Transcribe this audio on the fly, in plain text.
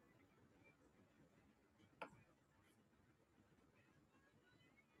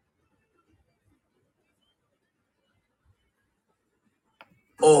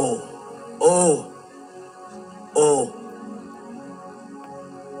Oh, oh, oh,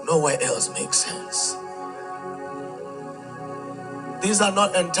 nowhere else makes sense. These are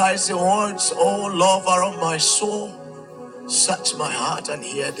not enticing words. Oh, lover of my soul, search my heart and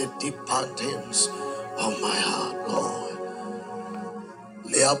hear the deep pantings of my heart, Lord.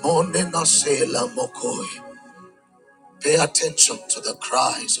 Leabonde nasela mokoi. Pay attention to the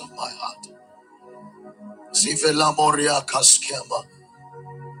cries of my heart. Zivela moria kaskema.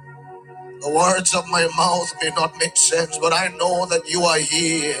 The words of my mouth may not make sense, but I know that you are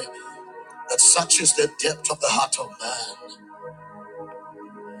here. That such is the depth of the heart of man.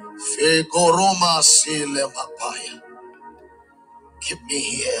 Fegoroma sile mapaya. Keep me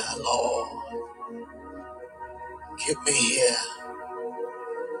here, Lord. Keep me here.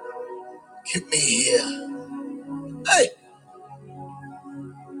 Keep me here. Hey.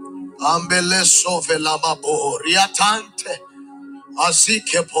 Ambele sove lamabo riatante.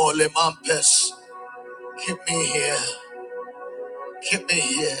 Azike pole mampes. Keep me here. Keep me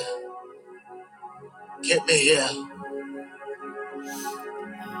here. Keep me here.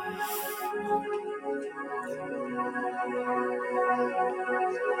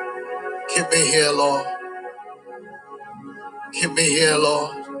 Keep me here, Lord. Keep me here,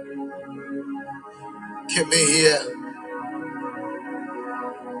 Lord. Keep me here.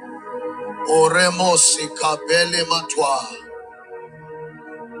 Oremosi kabele matwa.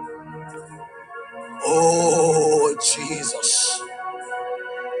 Oh, Jesus.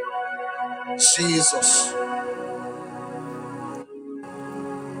 Jesus.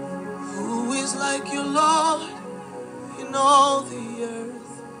 Who is like you, Lord, in all the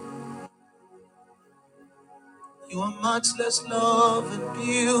earth? You are matchless love and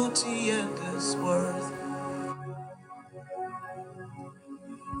beauty, endless worth.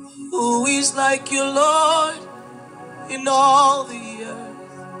 Who is like you, Lord, in all the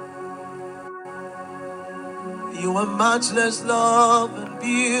earth? You are matchless love and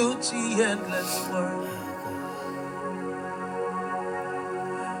beauty, endless worth.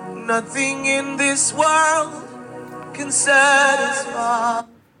 Nothing in this world can satisfy.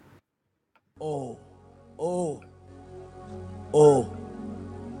 Oh, oh, oh.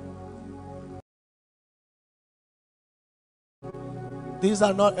 These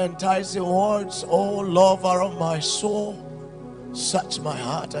are not enticing words. Oh, lover of my soul, search my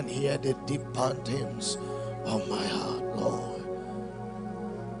heart and hear the deep pantings of my heart, Lord.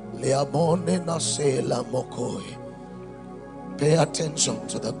 Leabone nasela mokoi. Pay attention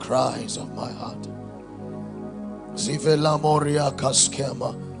to the cries of my heart. Zivela moria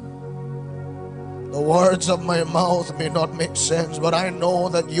kaskema. The words of my mouth may not make sense, but I know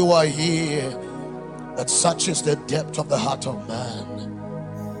that you are here. That such is the depth of the heart of man.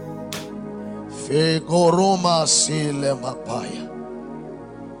 Fegoroma sile mapaya.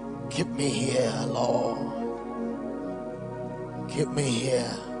 Keep me here, Lord. Keep me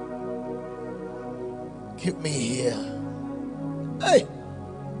here. Keep me here. Hey.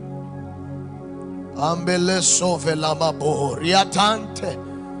 Ambele sove lamabo riatante.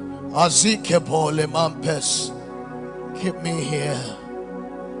 Azike pole mampes. Keep me here.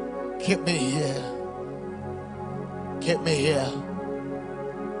 Keep me here. Keep me here.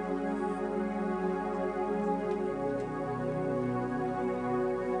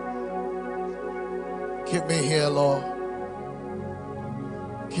 Keep me here, Lord.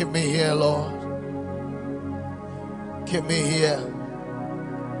 Keep me here, Lord. Keep me here.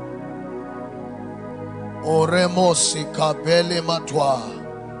 Oremosi kabele matwa.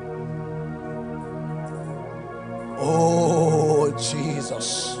 Oh,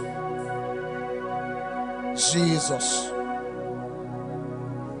 Jesus. Jesus.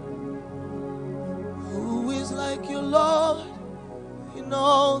 Who is like you, Lord, in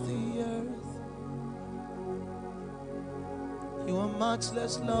all the earth? You are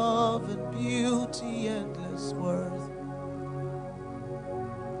matchless love and beauty, endless worth.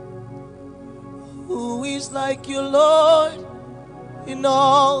 Who is like you, Lord, in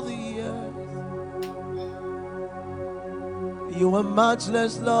all the earth? You are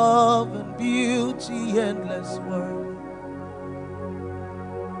matchless love and beauty, endless worth.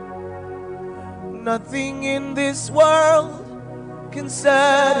 Nothing in this world can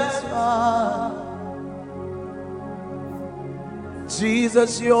satisfy.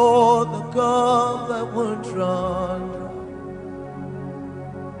 Jesus, you're the cup that won't run dry.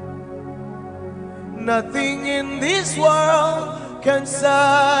 Nothing in this world can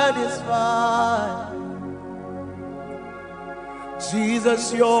satisfy.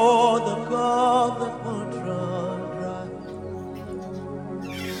 Jesus, you're the cup that won't run dry.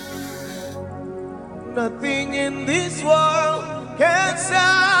 Nothing in this world can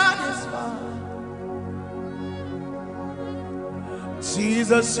satisfy.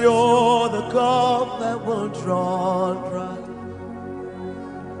 Jesus, you're the cup that won't run dry.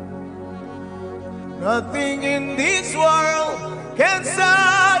 Nothing in this world can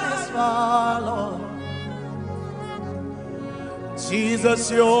satisfy, Lord.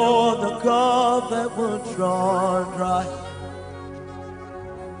 Jesus, you're the cup that won't run dry.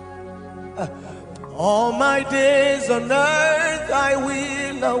 All my days on earth I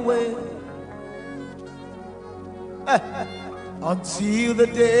will await until the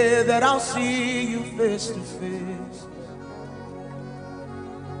day that I'll see you face to face.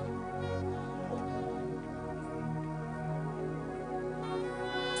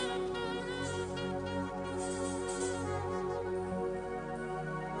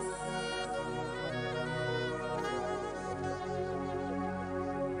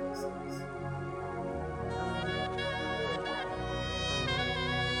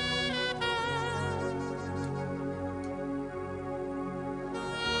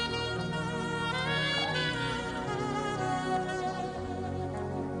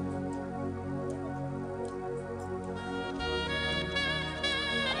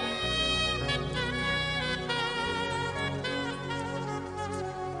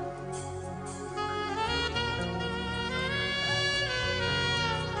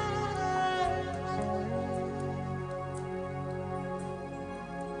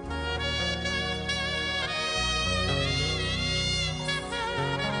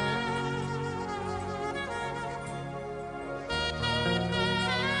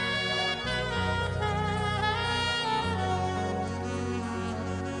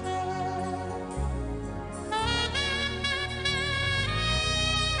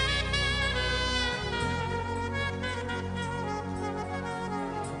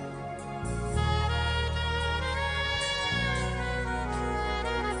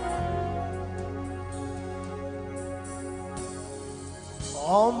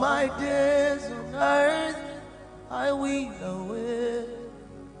 All my days on earth I will await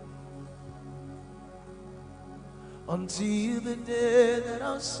until the day that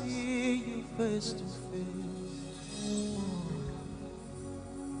I'll see you face to face.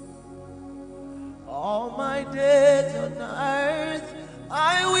 All my days on earth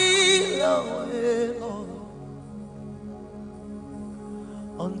I will await, Lord,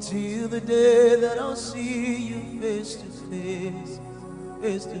 until the day that I'll see you face to face.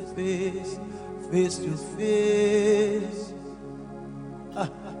 Face to face, face to face,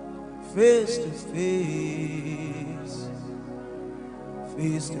 face to face,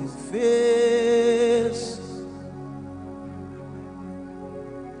 face to face,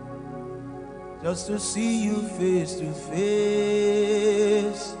 just to see you face to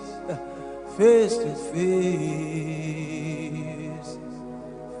face, face to face,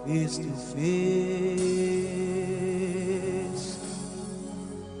 face to face.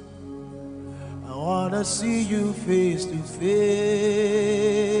 I wanna see you face to face,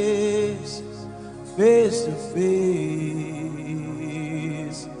 face to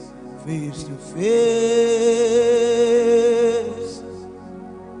face, face to face.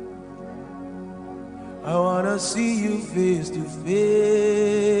 I wanna see you face to face,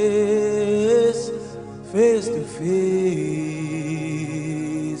 face to face,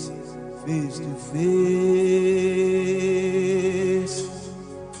 face to face.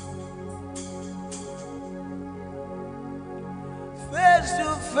 Face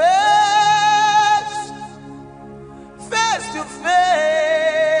to face, face to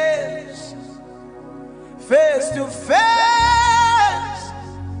face, face to face,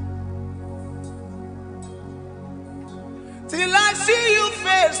 till I see you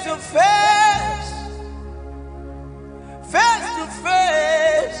face to face, face to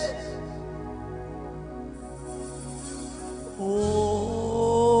face.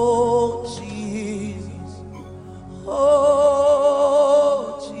 Oh Jesus,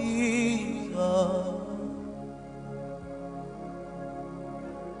 oh Jesus,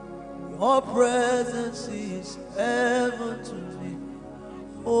 your presence is heaven to me.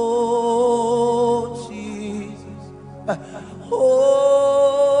 Oh Jesus,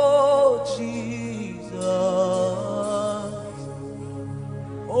 oh Jesus,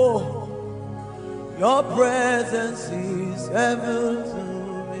 oh, your presence is heaven to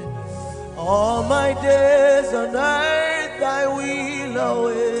me. All my days on earth I will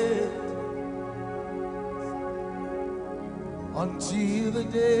await until the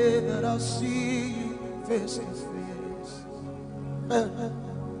day that I'll see you face to face.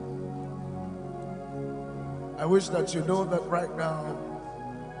 I wish that you know that right now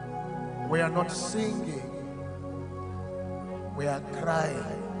we are not singing, we are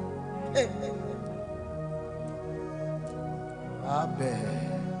crying. Amen.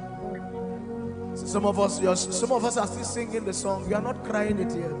 Some of us are still singing the song. You are not crying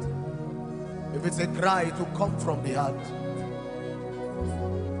it yet. If it's a cry, it will come from the heart.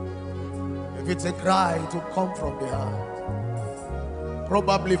 If it's a cry, it will come from the heart.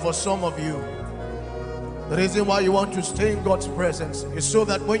 Probably for some of you, the reason why you want to stay in God's presence is so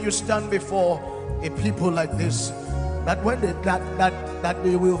that when you stand before a people like this, that when they that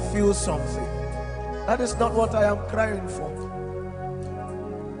they will feel something. That is not what I am crying for.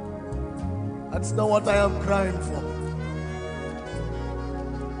 That's not what I am crying for.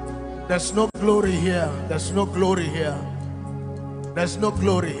 There's no glory here. There's no glory here. There's no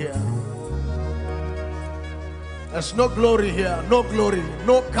glory here. There's no glory here. No glory.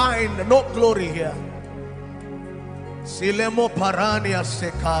 No kind. No glory here. Silemo parania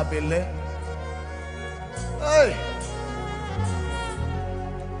sekabile. Hey.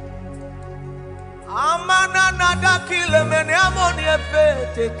 Amana nada kile mene amoni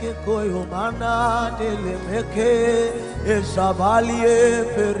epete ke koyo mana dele meke esavalie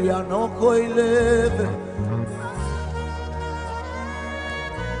periano koileve.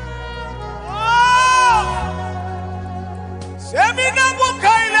 Semina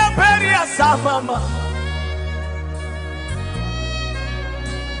mukaile peria samama.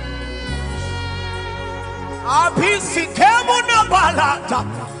 Abisi kemu na balata.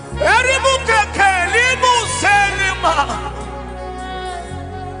 Erimuke kelimu selima.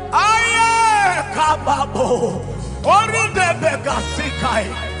 Aye kababo. Orinde begasikai.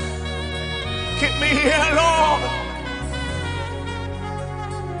 Keep me here, Lord.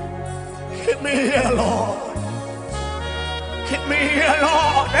 Keep me here, Lord. Keep me here,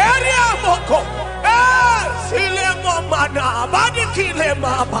 Lord. Eria moko. Silemo mana. Badi kile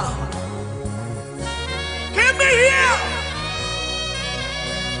mama. Keep me here.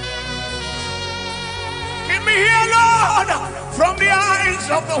 Keep me here, Lord, from the eyes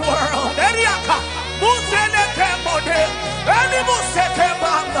of the world. Eriaka. Museleke mode. Eni museke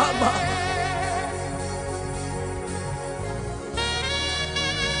mama.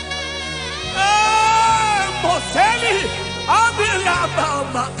 Moseli. Abila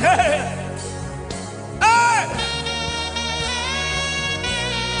mama. Hey.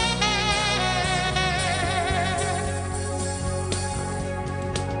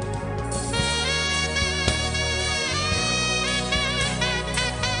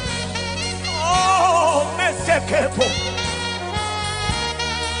 Mceagle.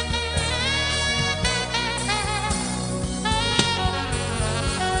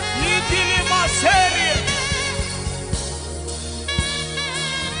 Yidili maserie.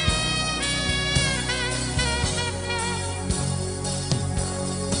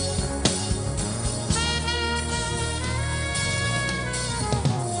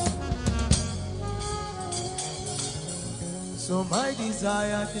 So my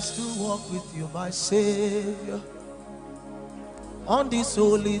desire is to walk with you, my Savior, on this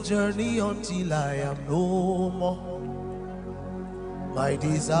holy journey until I am no more. My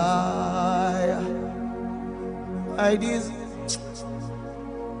desire, my desire.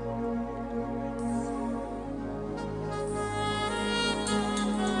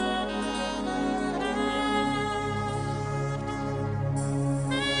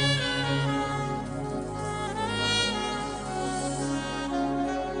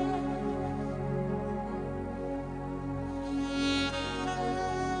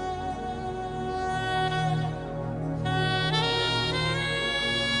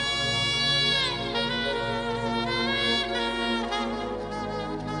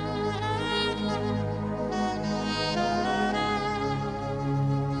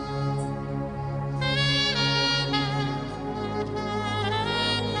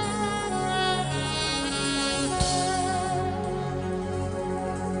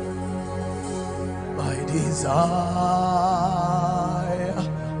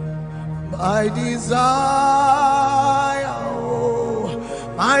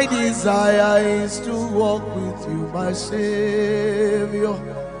 My desire is to walk with you, my Savior,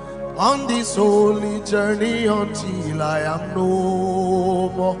 on this holy journey until I am no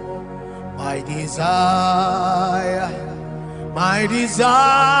more. My desire, my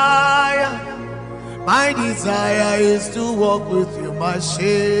desire, my desire is to walk with you, my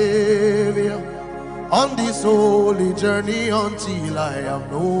Savior, on this holy journey until I am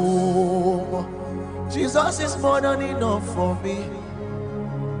no more. Jesus is more than enough for me.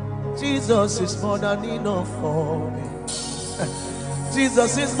 Jesus is more than enough for me.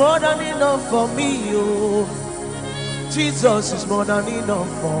 Jesus is more than enough for me. Oh, Jesus is more than enough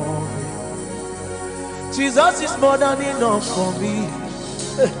for me. Jesus is more than enough for me.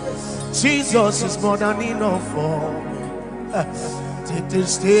 Jesus is more than enough for me. Take the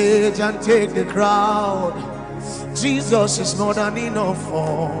stage and take the crowd. Jesus is more than enough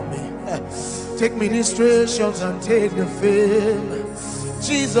for me. Take ministrations and take the fame.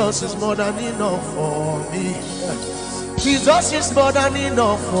 Jesus is more than enough for me. Jesus is more than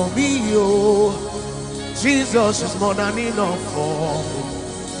enough for me, oh. Jesus is more than enough for me.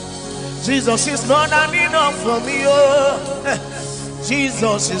 Jesus is more than enough for me, oh.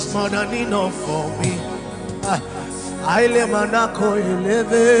 Jesus is more than enough for me. Aile manako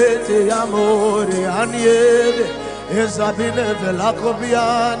elevete amore aniede. Esabine velako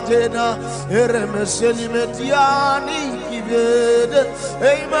biantena eremeseli metiani kivede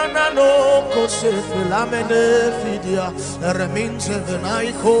eimanano kosefe lamene fidia ereminse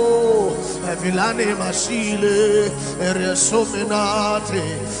venaiko evilane masile eresomenate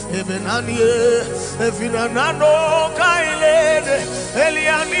ebenanie evinanano kailede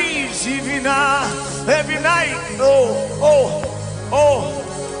eliani zivina evinai oh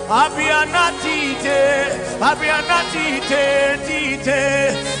Abianati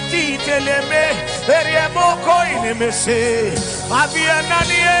tite leme eriemoko inemese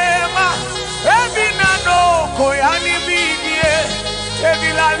Abiananiema evinano koyani vidie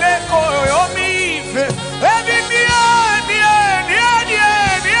evilaleko yomife evinie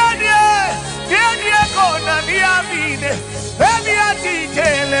kona niamine eviatite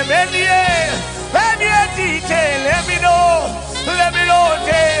lemenie eviatite lemino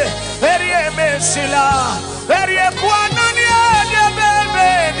Lemilote, Erie Mesila, Erie Quanania,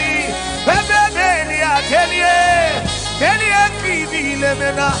 Bebeni, Telie, Kivi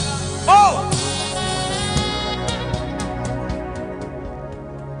Lemena. Oh,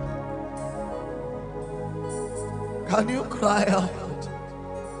 can you cry out?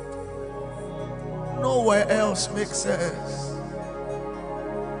 Nowhere else makes sense.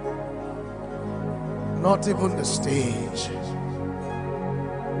 Not even the stage.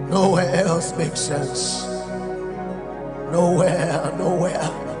 Nowhere else makes sense. Nowhere.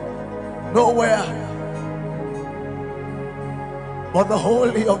 But the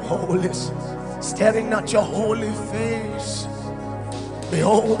Holy of Holies, staring at your holy face,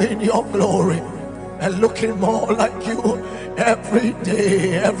 beholding your glory, and looking more like you every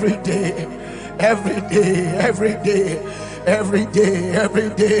day.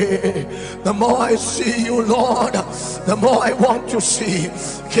 The more I see you, Lord, the more I want to see.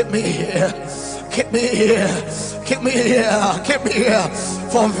 Keep me here.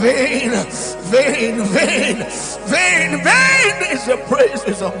 For vain is the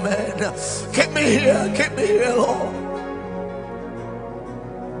praises of men. Keep me here, Lord.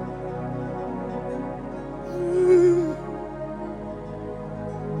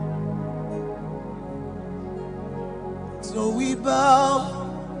 So we bow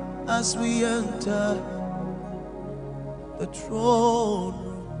as we enter the throne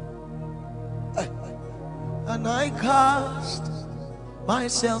room, and I cast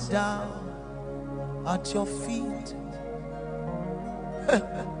myself down at your feet.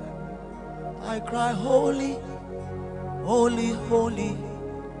 I cry, holy, holy, holy.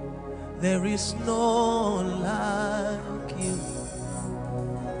 There is none like you.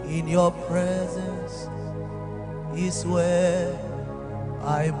 In your presence is where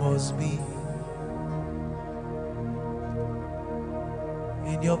I must be.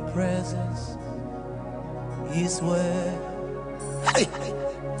 In your presence is where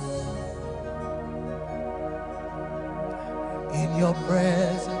in your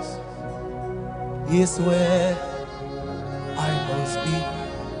presence is where I must be.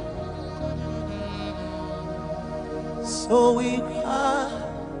 So we cry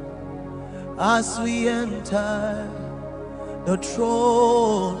as we enter the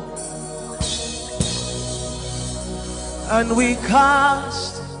throne, and we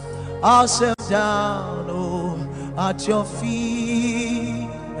cast ourselves down, oh, at your feet.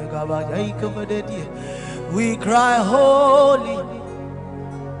 We cry, holy,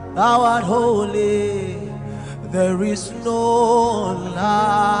 thou art holy. There is no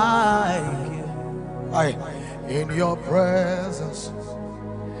like you. In your presence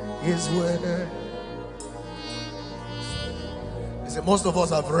is where. You see, most of us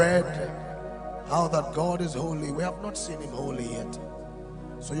have read how that God is holy. We have not seen him holy yet.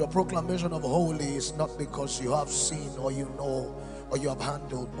 So your proclamation of holy is not because you have seen or you know or you have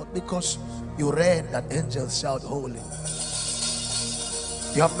handled, but because you read that angels shout holy.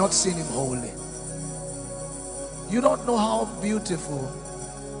 You have not seen him holy. You don't know how beautiful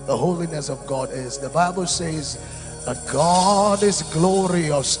the holiness of God is. The Bible says that God is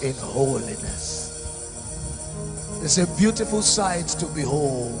glorious in holiness. It's a beautiful sight to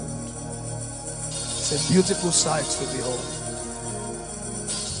behold. It's a beautiful sight to behold.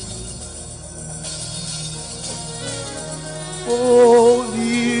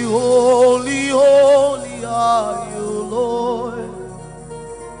 Holy, holy, holy are you, Lord.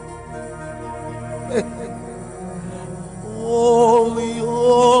 Holy,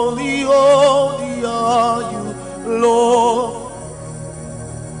 holy, holy are you, Lord.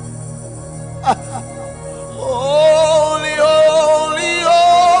 Holy, holy,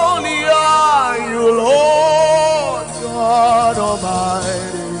 holy are you, Lord God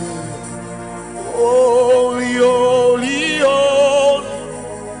Almighty. Holy, holy,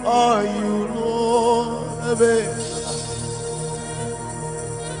 holy are you, Lord.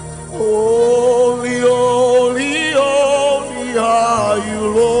 Holy, holy, holy are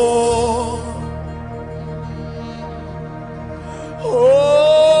you, Lord.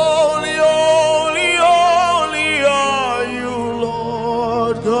 Holy, holy, holy are you,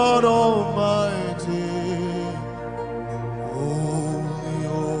 Lord God Almighty. Holy,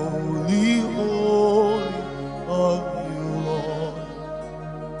 holy, holy are you, Lord.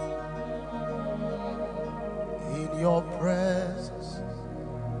 In your presence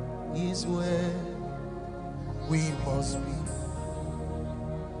is where we must be.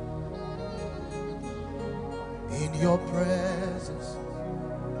 In your presence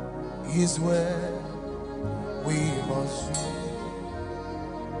is where we must be.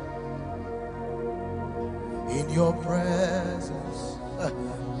 In your presence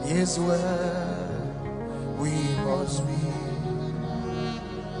is where we must be.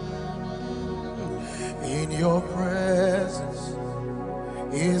 In your presence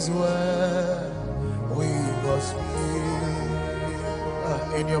is where we must be.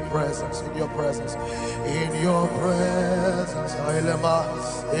 In your presence, in your presence, in your presence,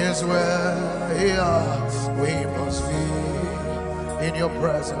 is where we must be. In your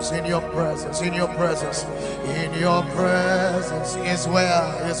presence, in your presence, in your presence, in your presence is where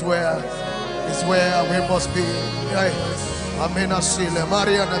we must be.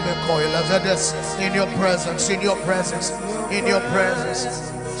 In your presence, in your presence, in your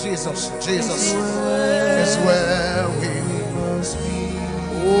presence, Jesus, Jesus is where we must be.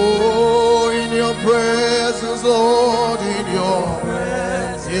 Oh, in your presence, Lord, in your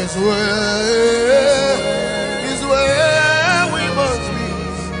presence is where we must be.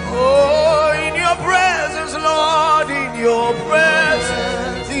 Oh, in your presence, Lord, in your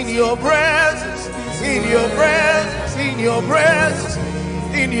presence, in your presence, in your presence, in your presence,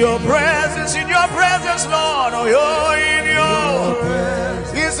 in your presence, in your presence, Lord. Oh, in your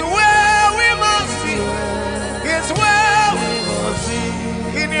presence is where we must be. Is where we must be.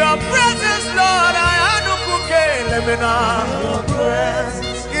 In your presence, Lord, I am no cookie. Let me know. Your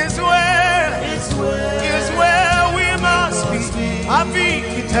presence is where we must be. I think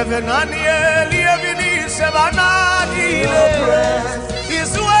it's heaven and hell. Heaven is heaven and hell.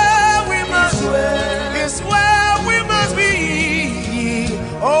 Is where we must be. Is where we must be.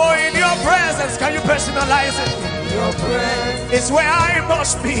 Oh, in your presence, can you personalize it? Your presence is where I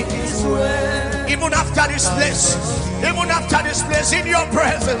must be. Even after this place, even after this place, in your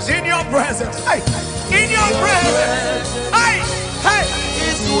presence, in your presence, hey, in your presence, hey, hey,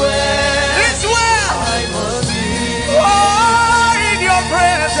 it's where I must be. Oh, in your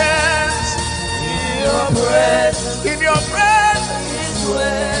presence, in your presence, in your presence, is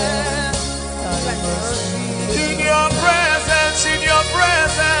where I must be. In your presence, in your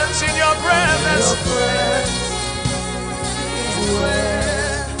presence, in your presence, is where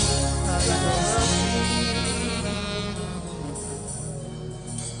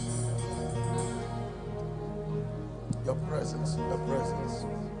your presence, your presence,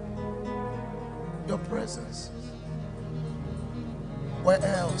 your presence. Where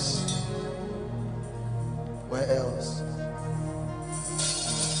else? Where else?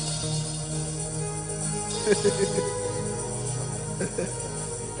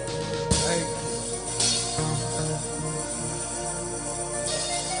 Thank you.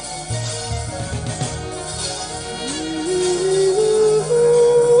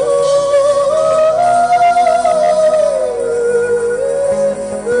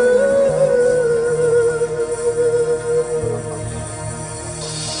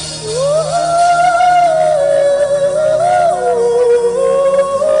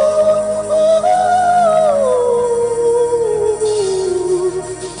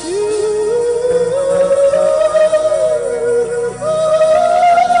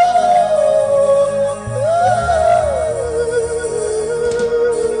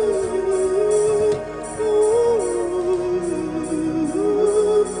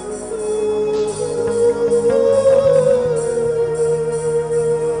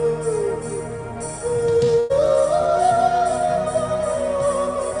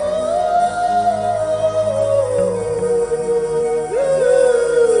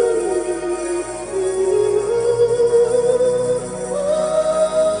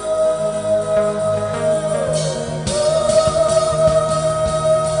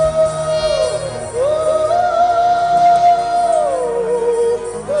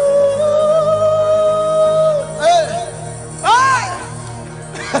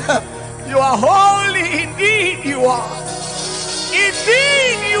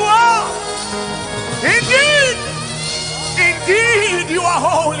 you are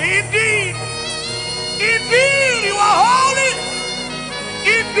holy. Indeed. Indeed, you are holy.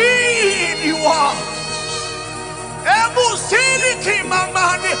 Indeed, you are. Ebu siliki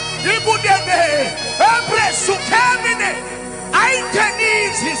mamani, ibu debe, ebre sukemine,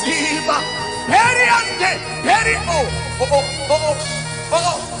 aitenis hizima, periante, peri oh, oh, oh,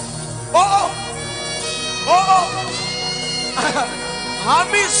 oh, oh, oh, oh,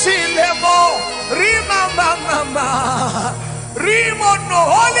 amisilemo, rima mama, rimo no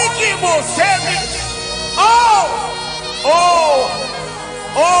holy kimo semi, oh, oh,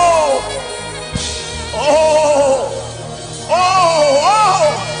 oh. Oh, oh, oh,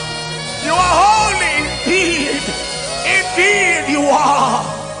 you are holy indeed. Indeed you are.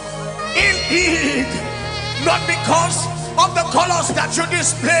 Indeed. Not because of the colors that you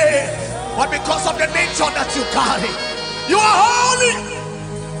display, but because of the nature that you carry. You are holy.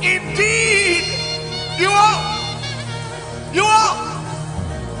 Indeed. You are. You are.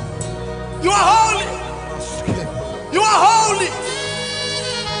 You are holy. You are holy.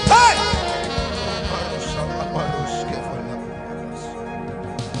 Hey!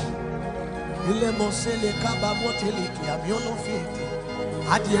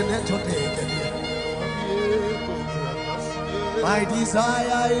 My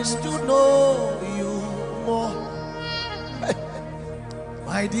desire is to know you more.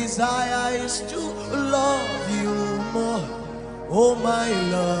 My desire is to love you more. Oh my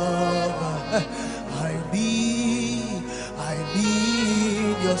love, I be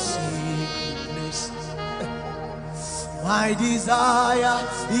in your secret place. My desire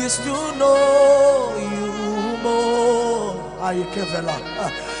is to know you more.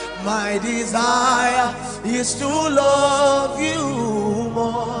 My desire is to love you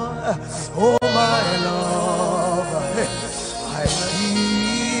more. Oh my love, I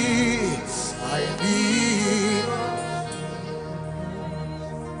be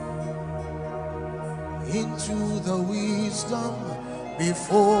into the wisdom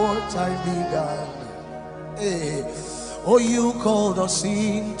before time began. Hey. Oh, you called us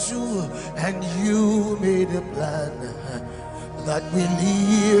into, and you made a plan that we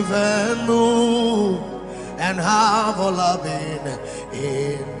live and move and have all our being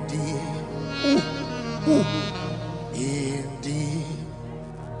indeed. Indeed.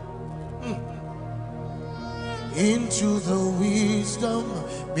 Into the wisdom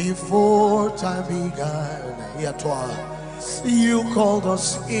before time began. You called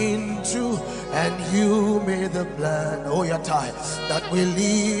us into, and you made the plan, oh your time, that we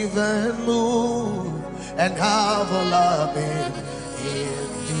live and move and have a loving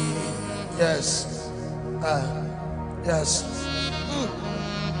indeed. Yes. Yes.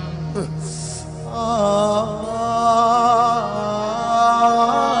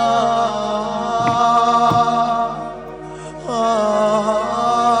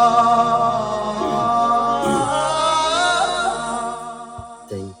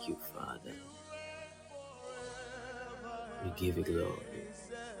 Thank you, Father. We give you glory.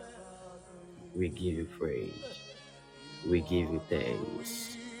 We give you praise. We give you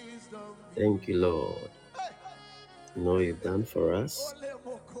thanks. Thank you, Lord. You know you've done for us.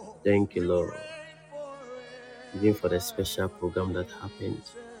 Thank you, Lord. Even for the special program that happened.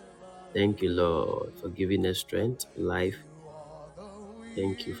 Thank you, Lord, for giving us strength, life.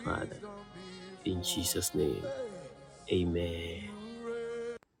 Thank you, Father. In Jesus' name, amen.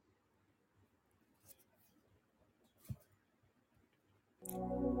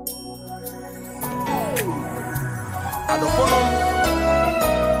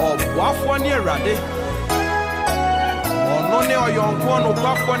 Wafo ne Awurade ɔno ne ɔyɔnko no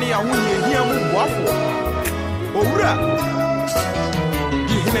kwafo ne ahonyɛ hia mu boafo owura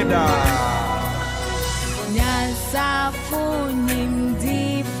di hene daa Nyansafo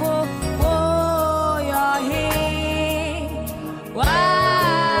nimdifo oyohe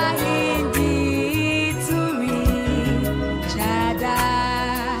wahindi turi chada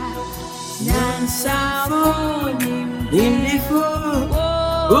Nyansafo nimdifo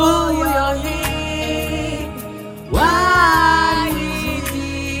oyohe wahindi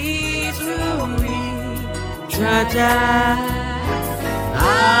turi chada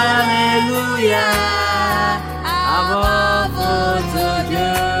Hallelujah, above all to do.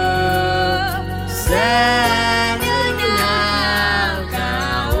 Send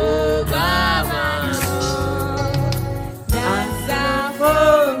now, Obama. Dance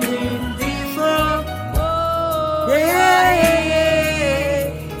for me, before.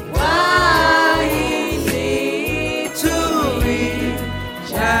 Yeah. Why is it to be?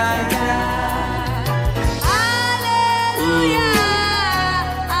 Hallelujah.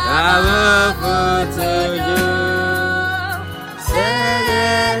 I will put to you. Say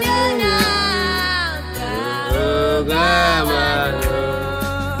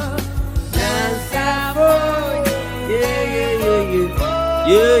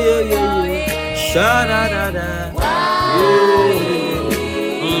Sha-da-da-da.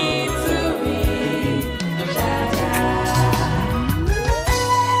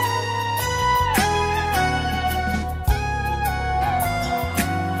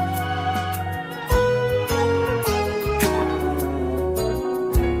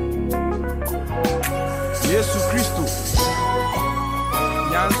 Yesu Kristo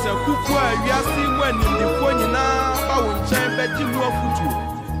Yansa kuku a wiase wani ndifo nyina ba wo nkyɛn bɛgye mu afutu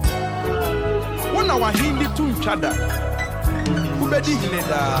wona wahindi tu ntwada wobɛdi hene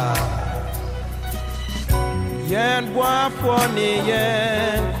daa yɛn boafo ne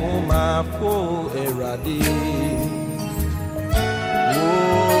yɛn komafo Awurade wo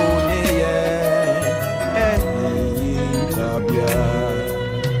ne yɛn ɛni ntabea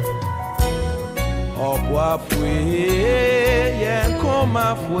Wafwe yen koma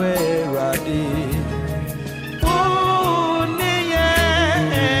fwe radi One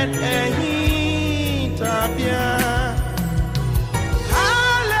yen ehi tabia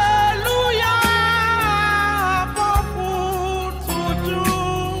Hallelujah Pofu tuju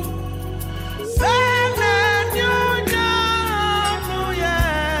Sene nyonya nuye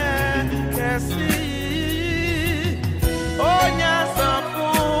Kesi Onya safu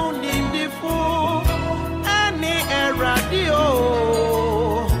nimdifu Radio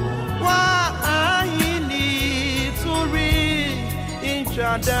wa ahini turi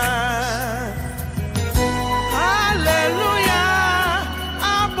inchada Hallelujah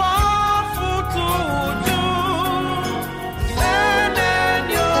abafutuju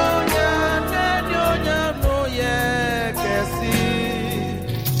nenyonya no ye kesi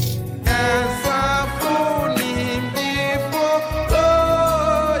esafuni mbifo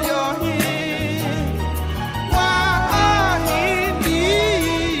yohi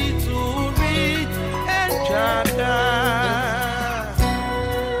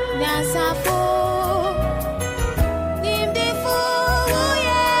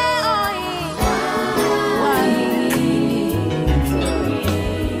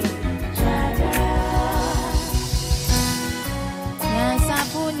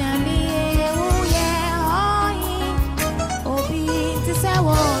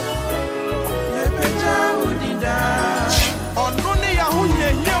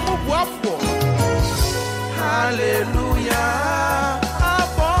Hallelujah,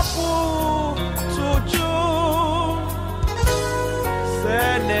 apofu tuju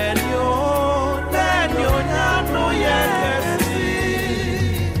senenyo nyano yekesi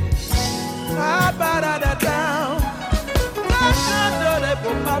abarada down nakadore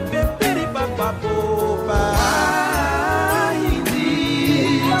popa pepiri papa popa hindi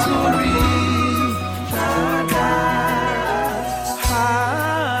turi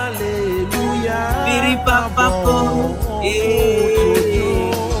Papo,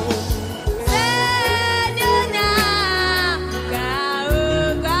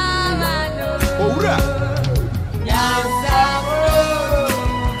 Ora.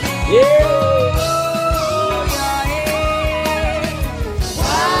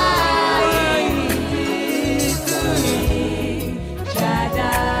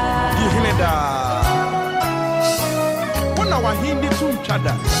 Gihineda. Wana wahindi tu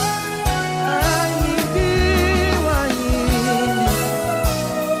mchada.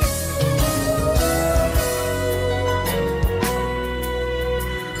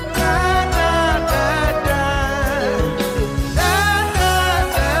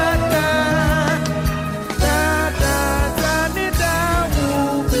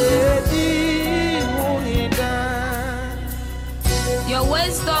 Your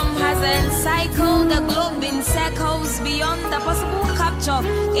wisdom has encircled the globe in circles beyond the possible capture of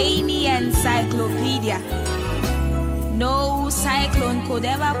any encyclopedia. No cyclone could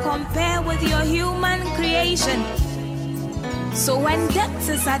ever compare with your human creation. So when depth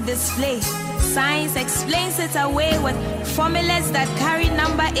is at display, science explains it away with formulas that carry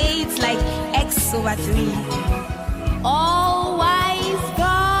number 8 like x over 3. All wise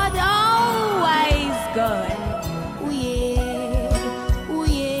God, all wise God.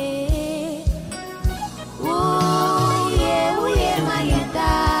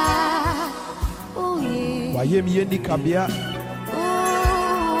 Wayemi yendi kabia.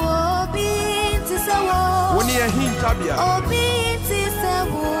 Woni ehin tabia.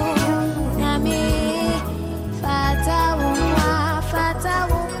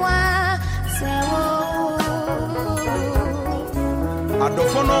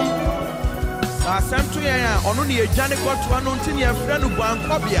 Adofonom sa semtu ya ono ne yejane kwoto ano ntini afra no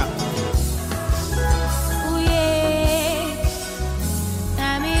buankobia.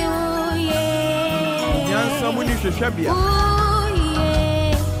 Samuni sheshabia.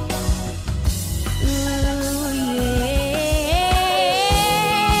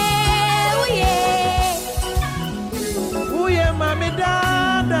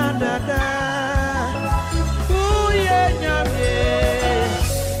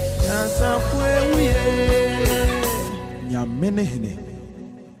 hene.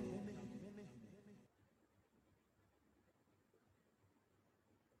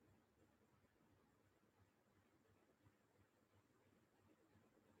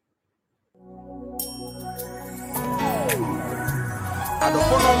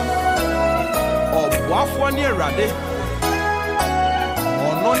 Adofono obuafo ne Awurade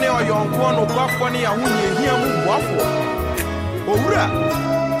ono ne oyonko no buafo ne ahunye hia mu buafo owura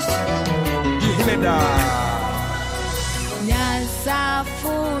gihine da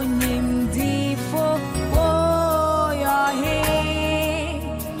Nyasafu nimdifo oyohe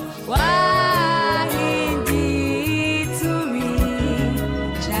wahindi turi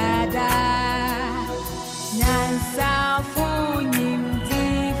chada Nyasafu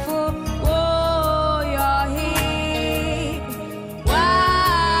nimdifo oyohe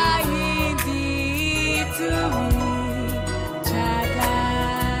wahindi turi chada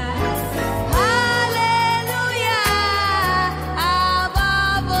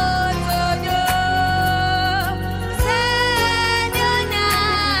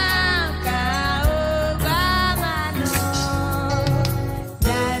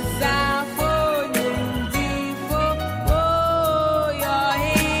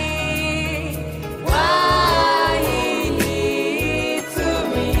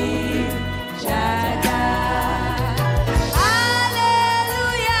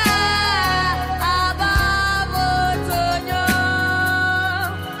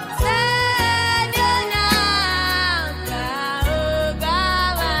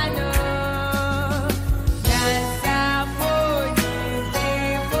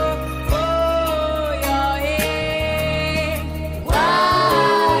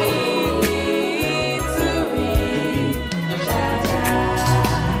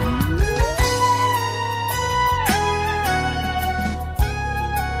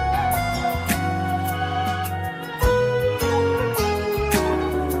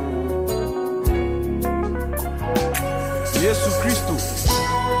Yesu Kristo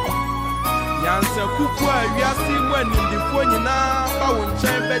yansa kuku a wiase mu anindifo nyina ba wo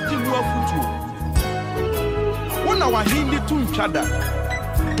nkyɛn bɛgye wo afutuo wona wahindi tu ntwada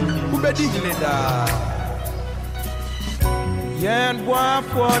wobɛdi hene daa yɛn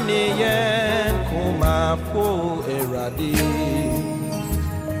boafo ne yɛn komafo Awurade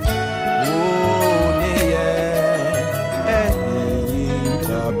wo ne yɛn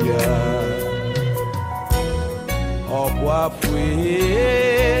tabia Wafwe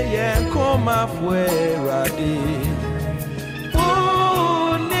yen koma fwe radi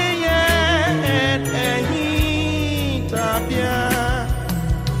Une yen ehi tabia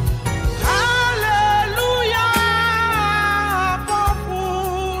Hallelujah Pofu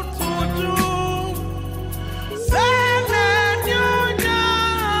tuju Sene nyonya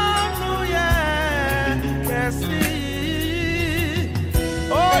nuye Kesi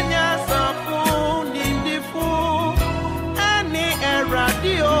Onya safu nindifu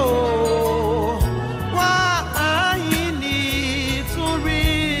Radio wa ahini turi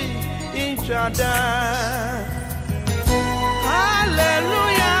inchada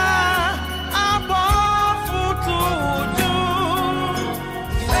Hallelujah abofutuju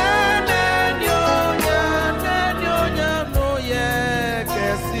nenyonya no ye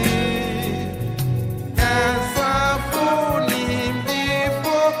kesi Kansafuni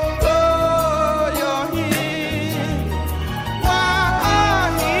mdifo oyohi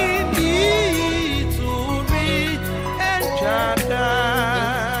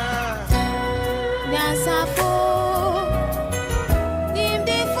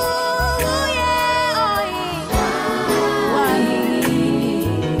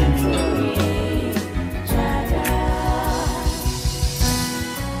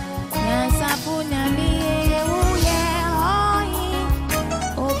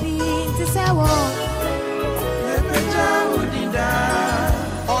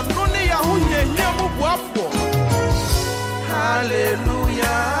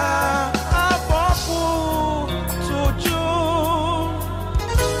Hallelujah, abofu tuju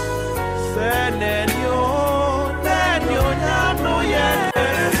senenyo nyano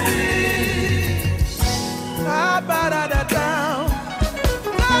yesi abarada down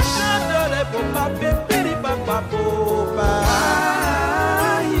nashandole popa pepiri papa popa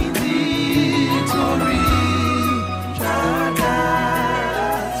hindi tori chada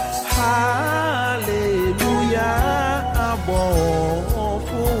Hallelujah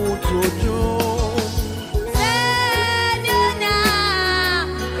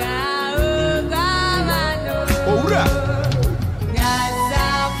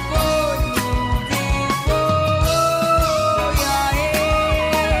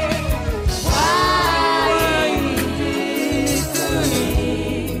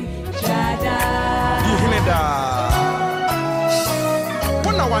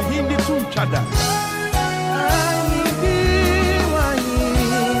ntwada.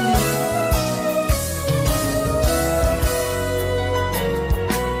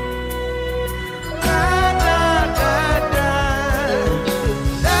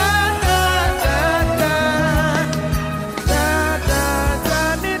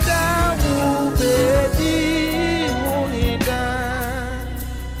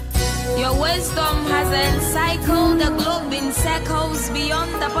 Your wisdom has encircled the globe in circles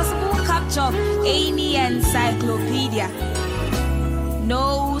beyond the possible capture of any encyclopedia.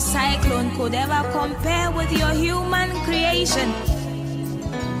 No cyclone could ever compare with your human creation.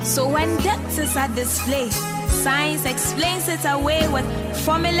 So when depth is at display, science explains it away with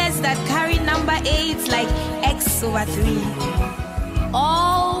formulas that carry number 8 like x over 3.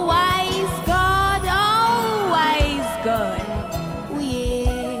 All wise God, all wise God.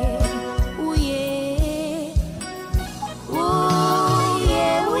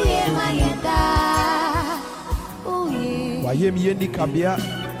 Wayem yendi kabia.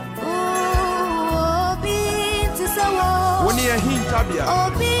 Woni ehin tabia.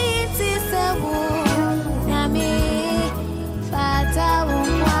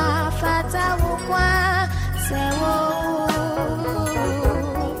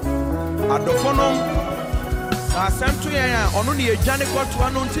 Adofonom asantu ya ono ne agane kwato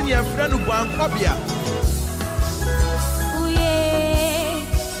ano nti ne afra no buankobia.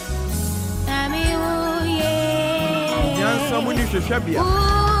 Samuni sheshabia.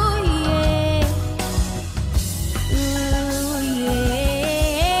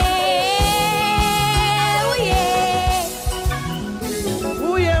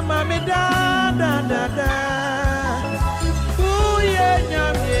 Uye mami da da da da. Uye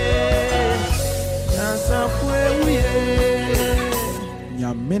nyame. Nasapwe uye.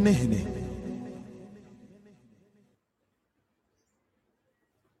 Nyamene hene.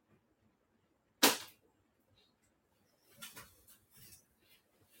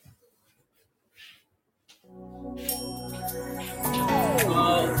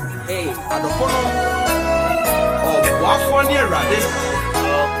 Hey. Adofono. Wafo ni erade.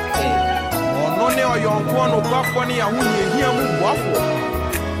 Ono ne oyonko no wafo ni ahunye hia mu wafo.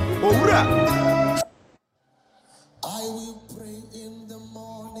 Owura.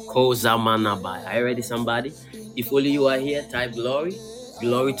 Kozamanabai. Are you ready, somebody? If only you are here, type glory.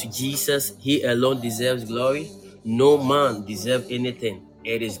 Glory to Jesus. He alone deserves glory. No man deserves anything.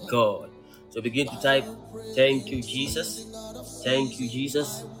 It is God. So begin to type, thank you, Jesus. Thank you,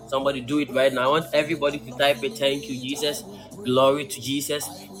 Jesus. Somebody do it right now. I want everybody to type it, thank you, Jesus. Glory to Jesus.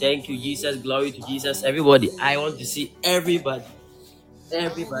 Thank you, Jesus. Glory to Jesus. Everybody. I want to see everybody.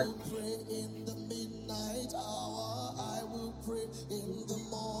 Everybody.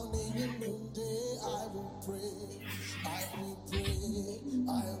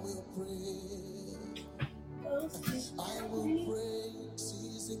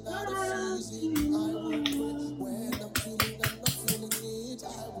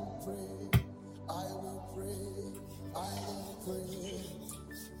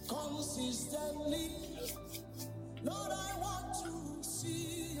 Consistently, Lord, I want to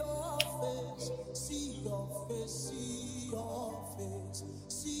see your face, see your face, see your face,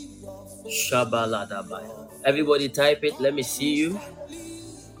 see your face. Shabaladabaya. Everybody type it. Let me see you.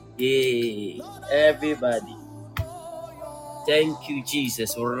 Yeah, everybody. Thank you,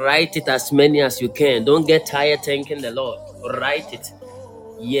 Jesus. Write it as many as you can. Don't get tired thanking the Lord. Write it.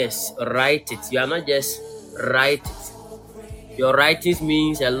 Yes, write it. You are not just write it. Your writing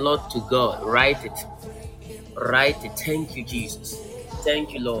means a lot to God. Write it. Write it. Thank you, Jesus.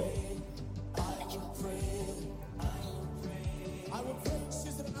 Thank you, Lord.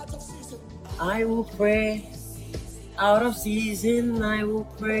 I will pray. Out of season, I will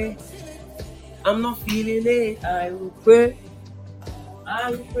pray. I'm not feeling it. I will pray.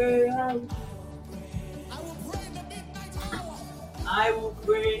 I will pray. I will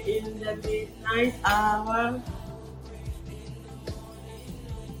pray in the midnight hour.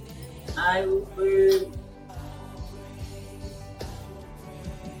 I will pray.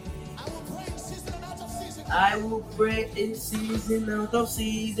 I will pray in season, out of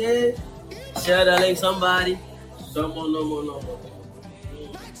season. Share the link, somebody. Someone, no more.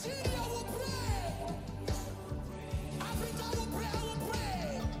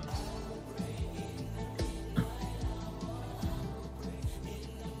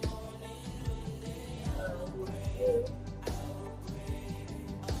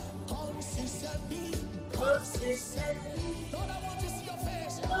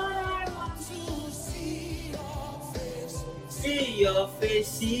 See your face,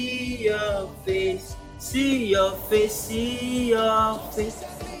 see your face, see your face, see your face.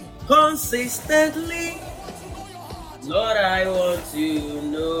 consistently. Lord, I want to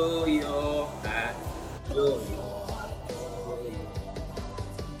know your heart. Know your heart.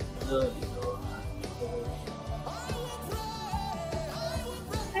 Know your heart. Know your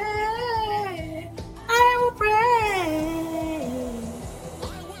heart. I will pray.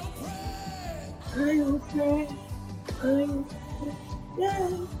 I will pray. I will pray. Yeah.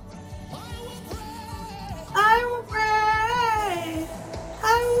 I will pray.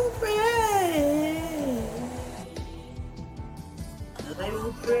 I will pray. I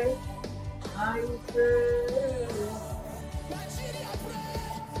will pray. I will pray.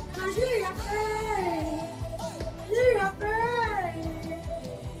 Nigeria pray. Nigeria pray.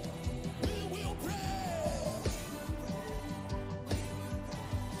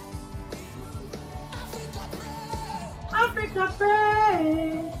 Africa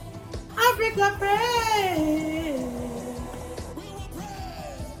pray. Africa pray.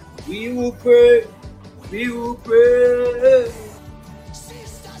 We will pray. We will pray.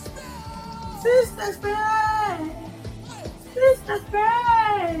 Sisters pray. Sisters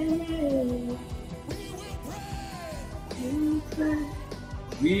pray. We will pray.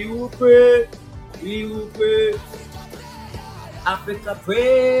 We will pray. We will pray. Africa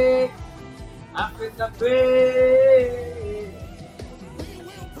pray. Africa pray.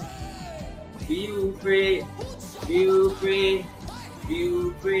 We will pray. We will pray. We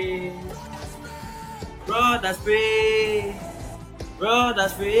will pray. Brothers pray.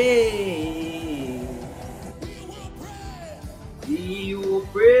 Brothers pray. We will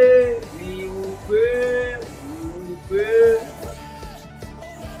pray. We will pray. We will pray.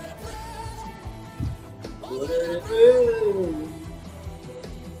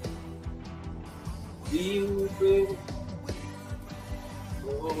 We will pray.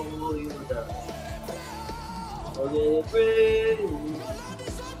 Oh, you die. Oh, we pray.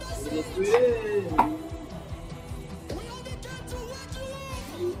 We pray.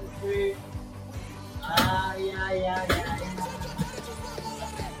 We pray. Ay, ay, ay, ay.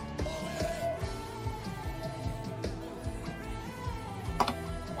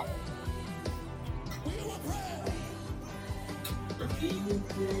 We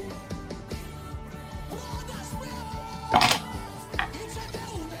pray.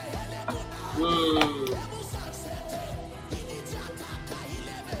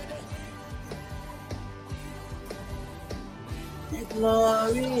 The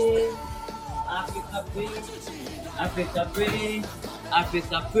glory. Africa pray. Africa pray.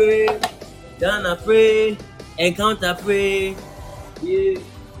 Africa pray. Ghana pray. Encounter pray. Yeah,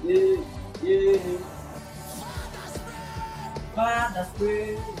 yeah, yeah. Fathers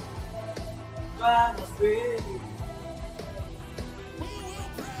pray. Fathers pray.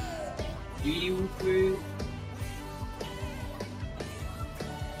 We will pray.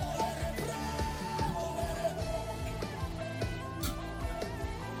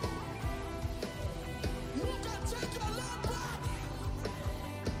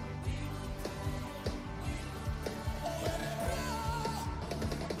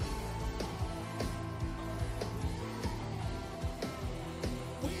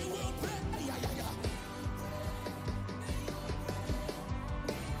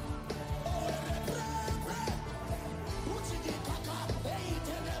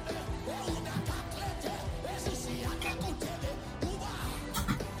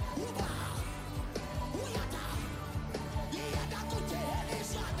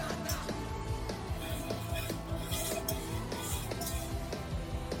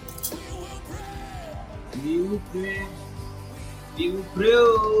 We will pray. We will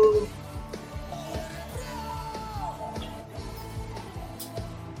pray.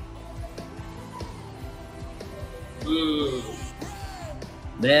 Oh.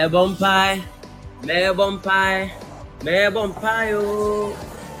 Me bompie. Me bompie. Me bompie. Oh.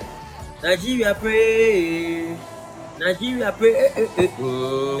 Nigeria pray. Nigeria pray.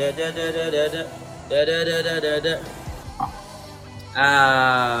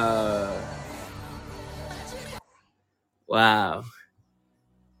 Wow.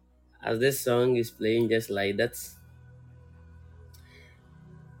 As this song is playing just like that,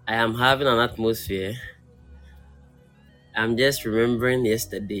 I am having an atmosphere. I'm just remembering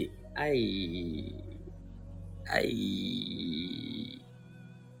yesterday. I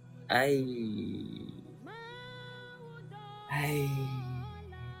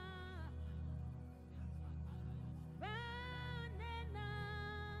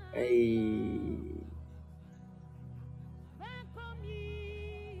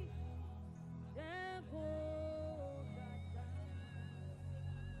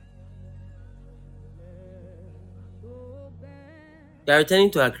You are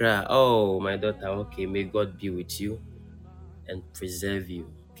returning to Accra. Oh, my daughter. Okay, may God be with you and preserve you.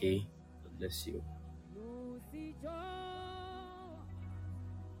 Okay, God bless you.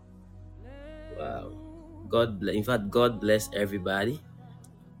 Wow. God bless. In fact, God bless everybody.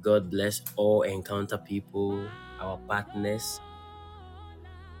 God bless all Encounter people, our partners,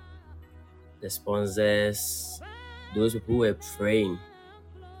 the sponsors, those people who were praying,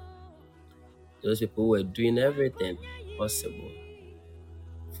 those people who were doing everything possible.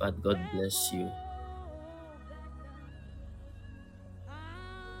 In fact, God bless you.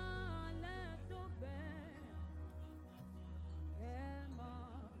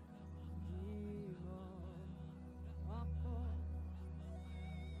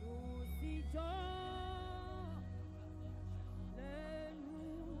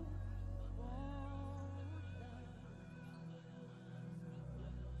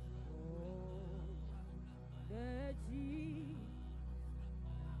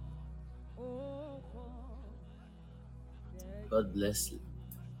 God bless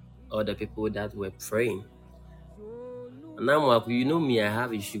all the people that were praying. And now, you know me, I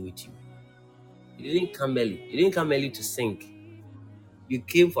have issue with you. You didn't come early. You didn't come early to sing. You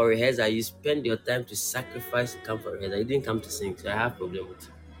came for rehearsal. You spent your time to sacrifice to come for rehearsal. You didn't come to sing, so I have problem with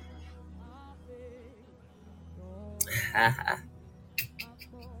you.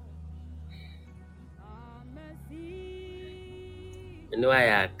 You know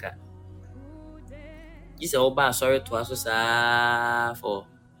I you say Oba sorry to us for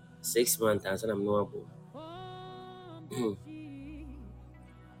 6 months and said I'm no able.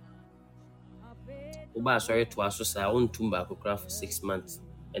 Oba sorry to us on tumba for 6 months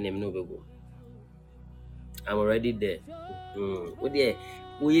and I'm no able. I'm already there. What the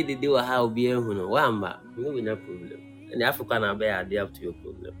we did do how be a huno. Wamba, no problem. And the African are bear they up to your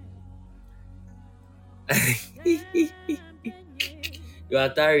problem. You are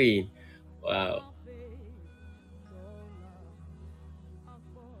tiring. Wow.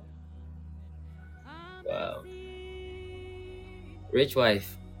 Wow. Rich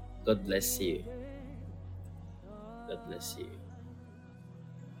wife, God bless you. God bless you.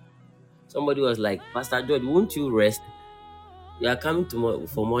 Somebody was like, Pastor George, won't you rest? You are coming to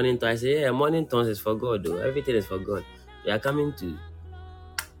for morning tongues. I say, yeah, morning tongues is for God, though. Everything is for God. You are coming to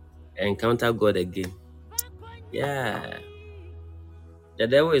encounter God again. Yeah. The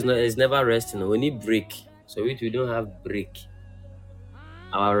devil is never resting. We need break. So if we don't have break,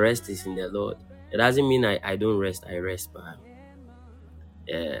 our rest is in the Lord. It doesn't mean I don't rest. I rest, but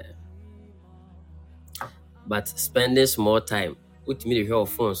yeah. But spending small time with me to hear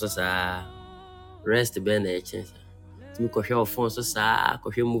phone so rest ben a chance. To me hear phone so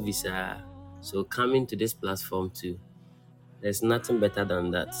hear movies so coming to this platform too. There's nothing better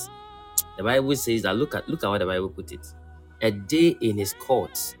than that. The Bible says that look at what the Bible put it. A day in his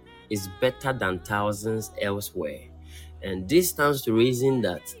courts is better than thousands elsewhere. And this stands to reason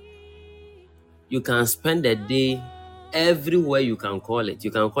that you can spend a day everywhere you can call it. You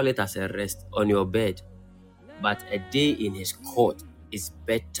can call it as a rest on your bed. But a day in his court is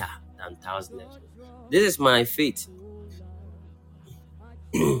better than thousands elsewhere. This is my faith.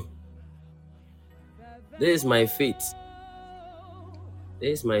 This is my faith.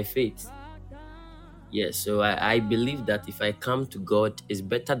 This is my faith. Yes, so I believe that if I come to God, it's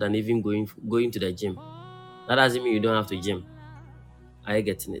better than even going to the gym. That doesn't mean you don't have to gym. Are you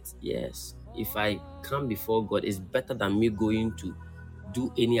getting it? Yes. If I come before God, it's better than me going to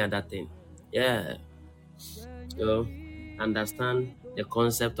do any other thing. Yeah. So understand the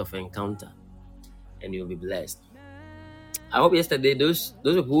concept of encounter and you'll be blessed. I hope yesterday those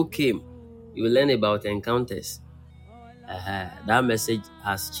people who came, you will learn about encounters. That message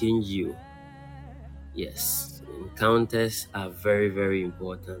has changed you. Yes, encounters are very, very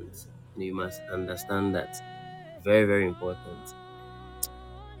important. You must understand that. Very, very important.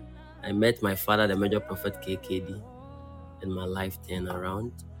 I met my father, the major prophet KKD, and my life turned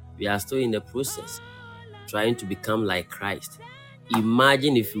around. We are still in the process, trying to become like Christ.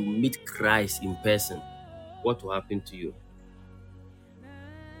 Imagine if you meet Christ in person, what will happen to you?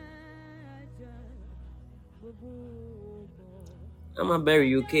 Mama Berry,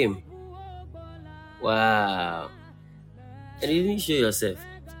 you came. Wow. And you didn't show yourself.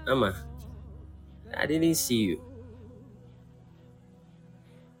 Mama, I didn't see you.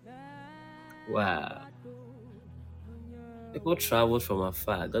 Wow. People travel from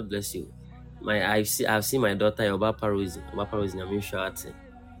afar. God bless you. I've seen my daughter, Obapa Rosie. Obapa Rosie, Mceagle.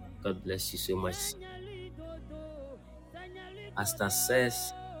 God bless you so much. Pastor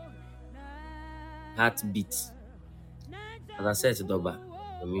says, heartbeat. As I said to Doba,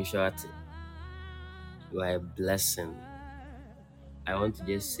 Mceagle, you are a blessing. I want to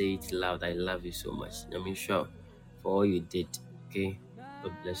just say it loud. I love you so much. I mean, sure, for all you did. Okay,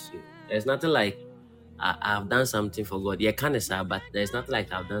 God bless you. There's nothing like I've done something for God. Yeah, kind of sad, but there's nothing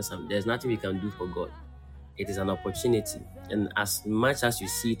like I've done something. There's nothing we can do for God. It is an opportunity, and as much as you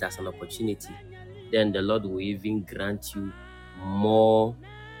see it as an opportunity, then the Lord will even grant you more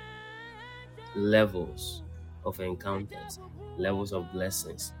levels of encounters, levels of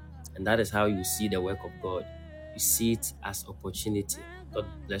blessings. And that is how you see the work of God. You see it as opportunity. God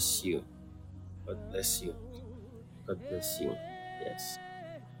bless you. God bless you. God bless you. Yes.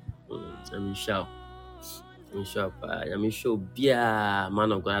 I'm sure. I'm sure. I'm sure. Be a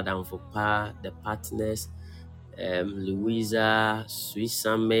man of God. I'm for the partners, Louisa, Swiss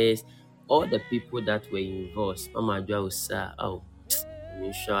Summit, all the people that were involved. Mama Joa was oh,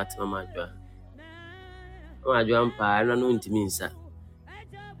 I'm sure at Mama Joa. Mama Joa, I don't know what it means.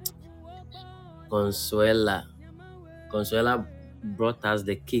 Consuela brought us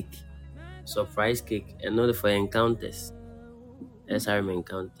the cake, surprise cake, and not for encounters. SRM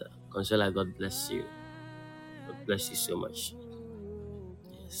encounter. Consuela, God bless you. God bless you so much.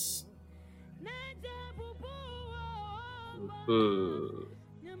 Yes.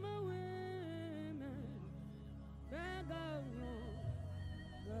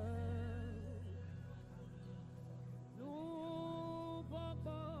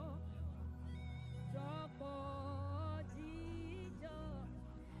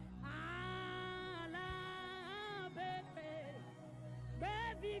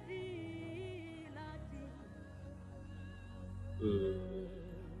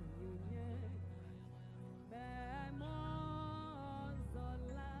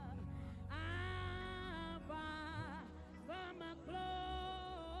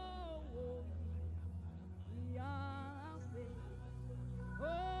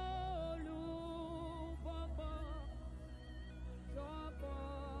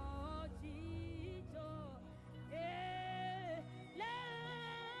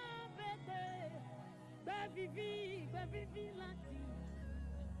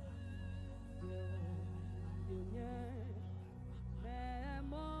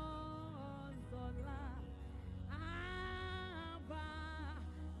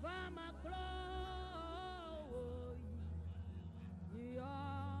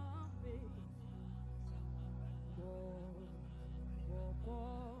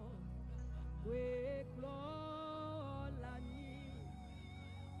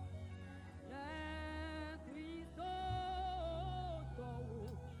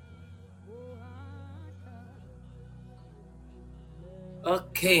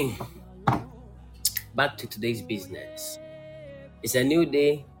 Okay, back to today's business. It's a new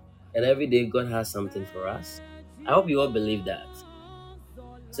day, and every day God has something for us. I hope you all believe that.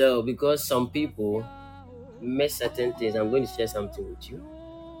 So, because some people miss certain things, I'm going to share something with you.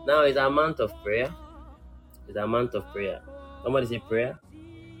 Now, it's a month of prayer. It's a month of prayer. Somebody say prayer.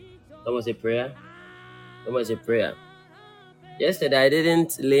 Someone say prayer. Someone say prayer. Yesterday, I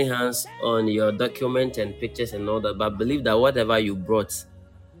didn't lay hands on your document and pictures and all that, but believe that whatever you brought,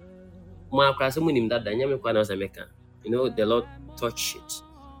 you know, the Lord touched it.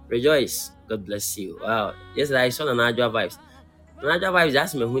 Rejoice. God bless you. Wow. Yesterday, I saw an Najwa vibes. Najwa vibes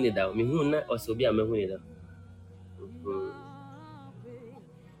just me huni da. Me huni also be a me huni da.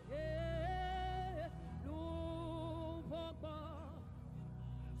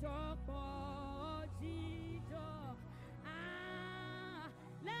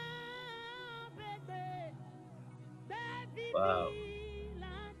 Wow.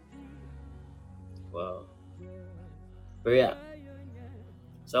 Wow. Prayer.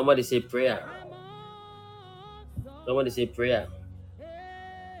 Somebody say prayer. Somebody say prayer.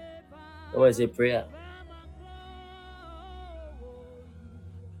 Somebody say prayer.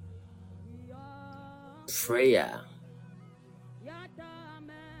 Prayer.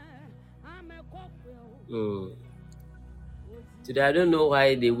 Today I don't know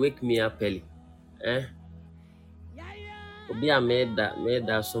why they wake me up early. Obi a made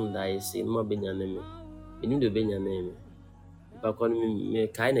that some that I say no benya name. You need to benya name. If I call me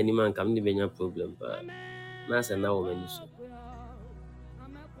kind any man come to benya problem, but na say na woman so.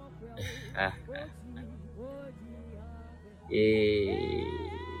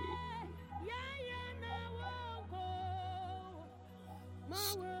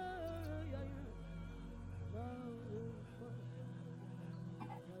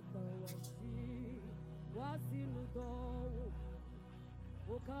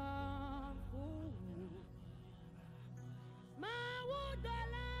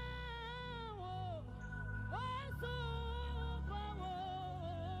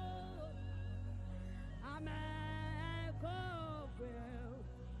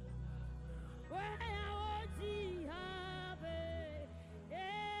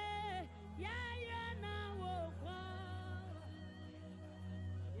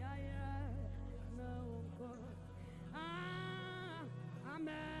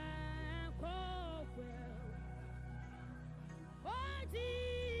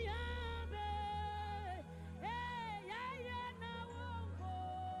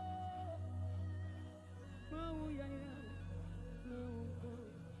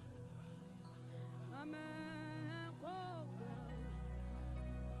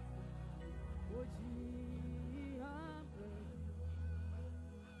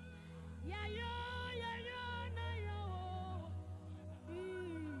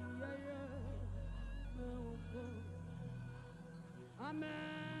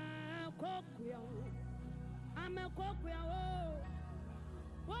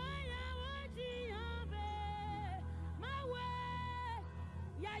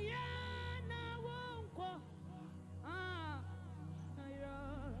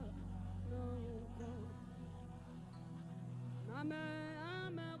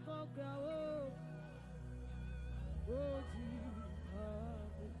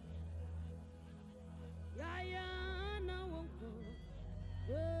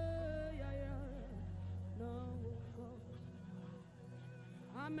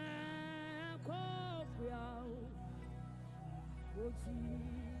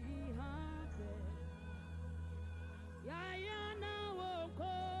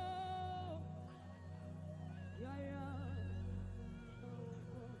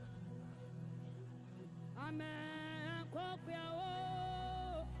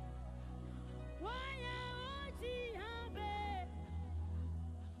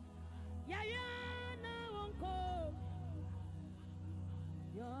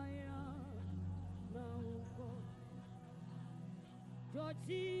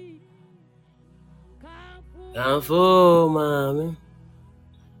 Kanfo mami.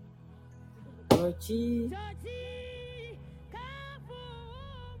 Georgie.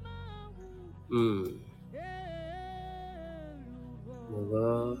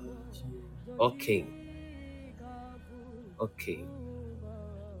 Okay.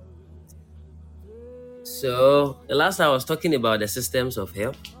 So the last time I was talking about the systems of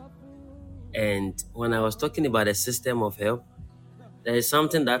help, and when I was talking about the system of help, there is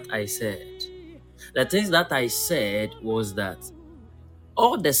something that I said. The things that I said was that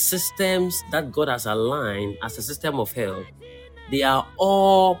all the systems that God has aligned as a system of help, they are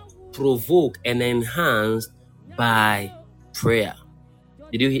all provoked and enhanced by prayer.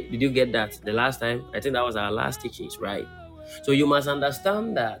 Did you get that the last time? I think that was our last teachings, right? So you must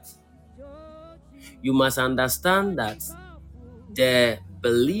understand that the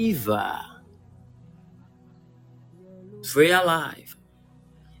believer prayer life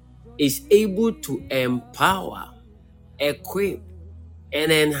is able to empower, equip,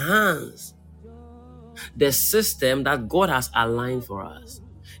 and enhance the system that God has aligned for us.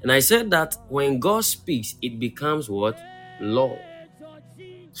 And I said that when God speaks, it becomes what? Law.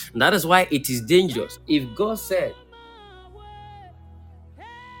 And that is why it is dangerous. If God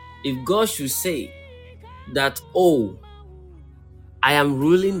should say that, oh, I am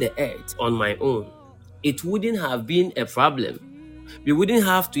ruling the earth on my own, it wouldn't have been a problem. We wouldn't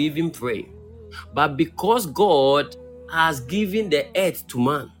have to even pray. But because God has given the earth to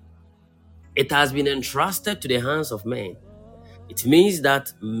man, it has been entrusted to the hands of men. It means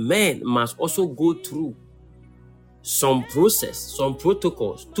that men must also go through some process, some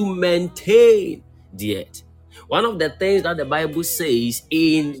protocols to maintain the earth. One of the things that the Bible says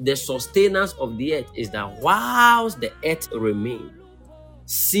in the sustenance of the earth is that whilst the earth remains,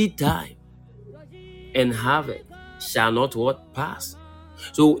 seed time and harvest shall not what? Pass.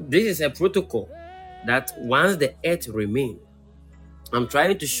 So this is a protocol that once the earth remains, I'm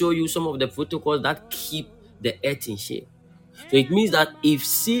trying to show you some of the protocols that keep the earth in shape. So it means that if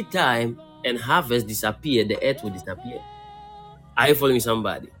seed time and harvest disappear, the earth will disappear. Are you following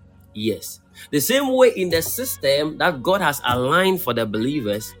somebody? Yes. The same way in the system that God has aligned for the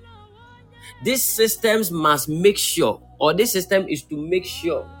believers, these systems must make sure, or this system is to make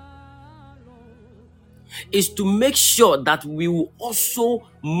sure that we will also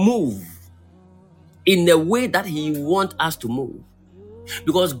move in the way that He wants us to move.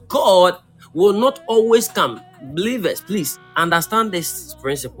 Because God will not always come. Believers, please understand this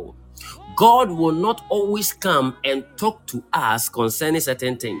principle. God will not always come and talk to us concerning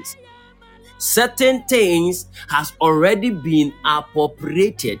certain things. Certain things has already been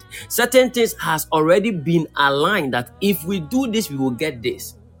appropriated. Certain things has already been aligned that if we do this, we will get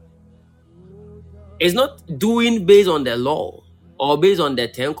this. It's not doing based on the law or based on the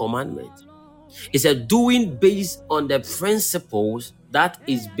 10 commandments. It's a doing based on the principles that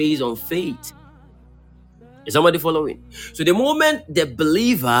is based on faith. Is somebody following? So the moment the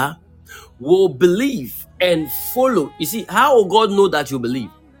believer will believe and follow, you see, how will God know that you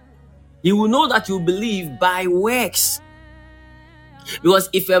believe? He will know that you believe by works. Because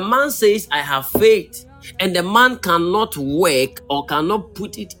if a man says, I have faith, and the man cannot work or cannot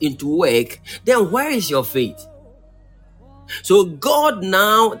put it into work, then where is your faith? So God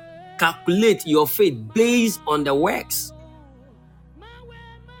now calculate your faith based on the works.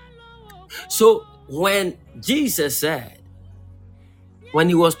 So when Jesus said, when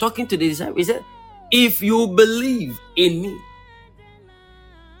He was talking to the disciples, He said, if you believe in me,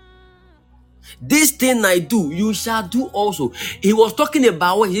 This thing I do, you shall do also. He was talking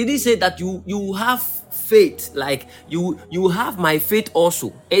about what he didn't say that you have faith, like you have my faith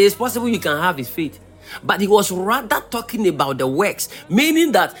also. It is possible you can have his faith, but he was rather talking about the works,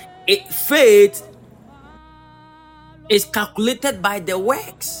 meaning that faith is calculated by the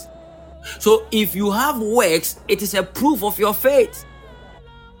works. So if you have works, it is a proof of your faith.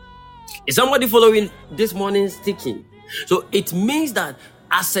 Is somebody following this morning's teaching? So it means that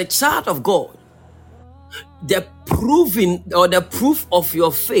as a child of God, the proving or the proof of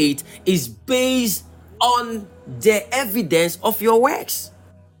your faith is based on the evidence of your works.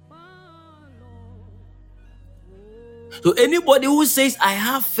 So anybody who says I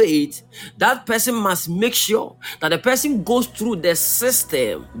have faith, that person must make sure that the person goes through the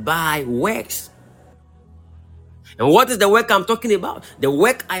system by works. And what is the work I'm talking about? The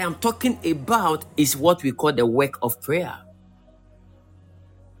work I am talking about is what we call the work of prayer.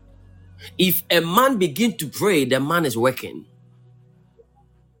 If a man begins to pray, the man is working.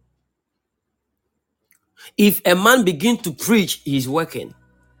 If a man begins to preach, he's working.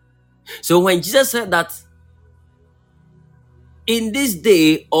 So when Jesus said that in this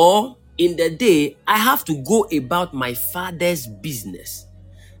day or in the day, I have to go about my Father's business.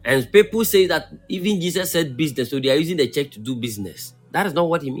 And people say that even Jesus said business, so they are using the church to do business. That is not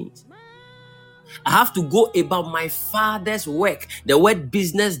what he means. I have to go about my Father's work. The word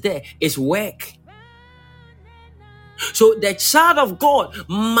business there is work. So the child of God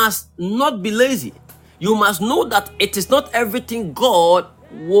must not be lazy. You must know that it is not everything God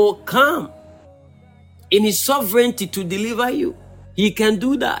will come in his sovereignty to deliver you. He can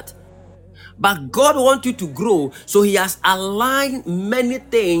do that. But God wants you to grow, so he has aligned many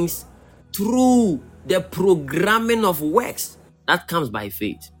things through the programming of works that comes by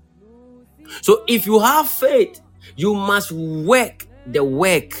faith. So if you have faith, you must work the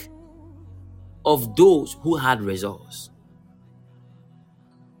work of those who had results.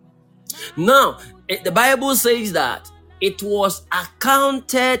 Now, the Bible says that it was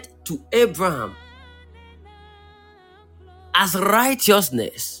accounted to Abraham as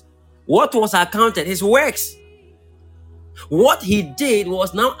righteousness. What was accounted? His works. What he did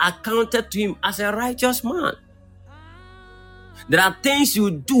was now accounted to him as a righteous man. There are things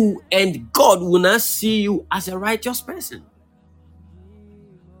you do and God will not see you as a righteous person.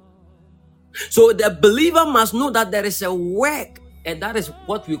 So the believer must know that there is a work, and that is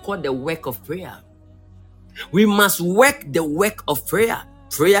what we call the work of prayer. We must work the work of prayer.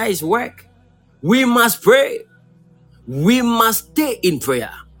 Prayer is work. We must pray. We must stay in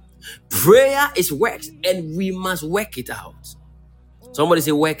prayer. Prayer is works, and we must work it out. Somebody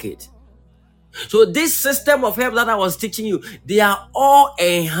say work it. So this system of help that I was teaching you, they are all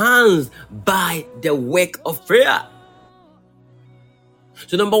enhanced by the work of prayer.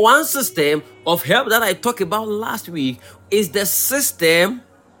 So number one system of help that I talked about last week is the system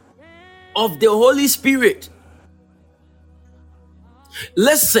of the Holy Spirit.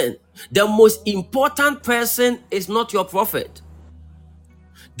 Listen, the most important person is not your prophet.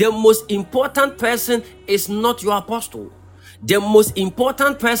 The most important person is not your apostle. The most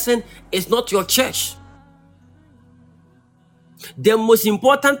important person is not your church. The most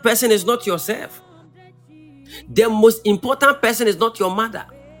important person is not yourself. The most important person is not your mother,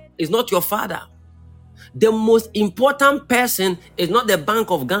 is not your father. The most important person is not the Bank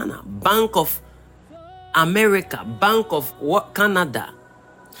of Ghana, Bank of America, Bank of Canada,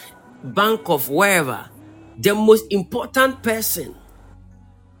 Bank of wherever. The most important person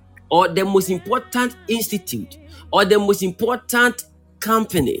or the most important institute or the most important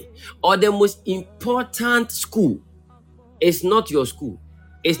company or the most important school is not your school.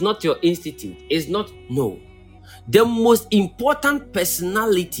 It's not your institute. It's not, no. The most important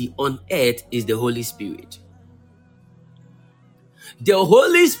personality on earth is the Holy Spirit. The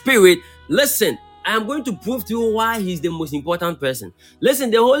Holy Spirit, listen, I am going to prove to you why he's the most important person. Listen,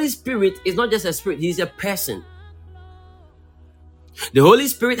 the Holy Spirit is not just a spirit, he's a person. The Holy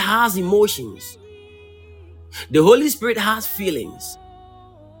Spirit has emotions. The Holy Spirit has feelings.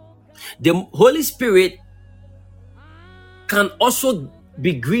 The Holy Spirit can also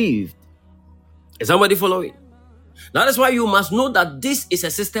be grieved. Is somebody following? That is why you must know that this is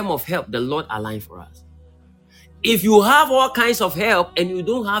a system of help the Lord aligned for us. If you have all kinds of help and you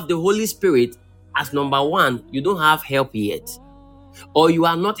don't have the Holy Spirit as number one, you don't have help yet. Or you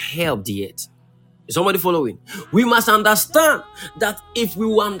are not helped yet. Is somebody following? We must understand that if we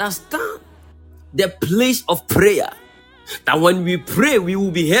will understand the place of prayer, that when we pray, we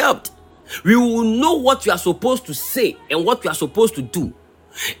will be helped. We will know what we are supposed to say and what we are supposed to do.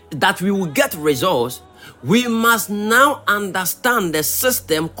 That we will get results. we must now understand the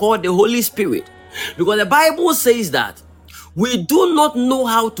system called the Holy Spirit. Because the Bible says that we do not know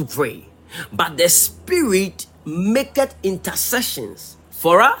how to pray, but the Spirit maketh intercessions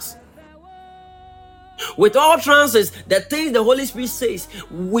for us. With all trances, the things the Holy Spirit says,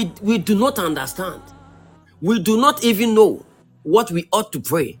 we do not understand. We do not even know what we ought to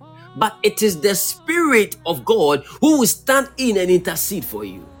pray. But it is the Spirit of God who will stand in and intercede for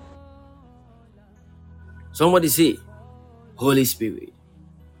you. Somebody say, Holy Spirit,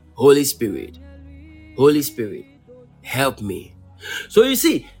 Holy Spirit, Holy Spirit, help me. So you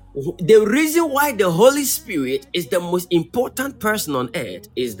see, the reason why the Holy Spirit is the most important person on earth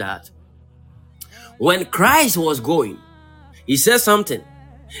is that when Christ was going, he said something.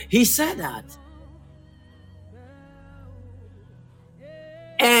 He said that,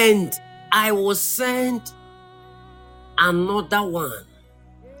 and I will send another one.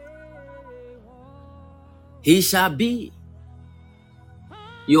 He shall be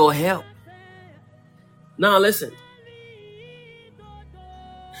your help. Now listen.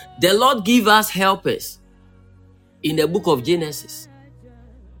 The Lord give us helpers in the book of Genesis.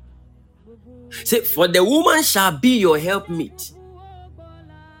 Say, for the woman shall be your helpmeet.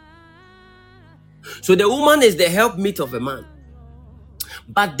 So the woman is the helpmeet of a man.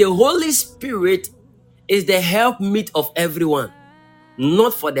 But the Holy Spirit is the helpmeet of everyone.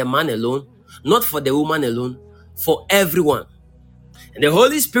 Not for the man alone, not for the woman alone, for everyone. And the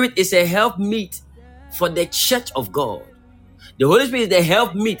Holy Spirit is a helpmeet for the church of God. The Holy Spirit is the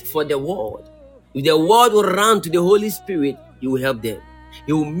helpmeet for the world. If the world will run to the Holy Spirit, He will help them.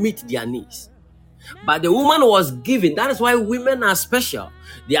 He will meet their needs. But the woman was given. That is why women are special.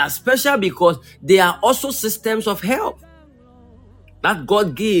 They are special because they are also systems of help that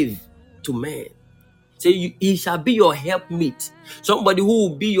God gave to men. Say, He shall be your helpmeet. Somebody who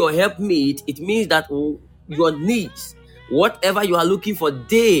will be your helpmeet, it means that your needs, whatever you are looking for,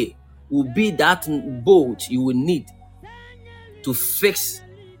 they will be that boat you will need to fix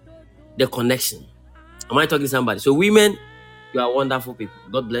the connection. Am I talking to somebody? So women, you are wonderful people.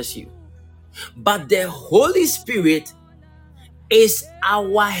 God bless you. But the Holy Spirit is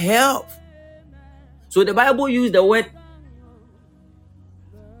our help. So the Bible used the word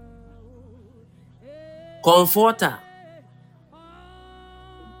comforter.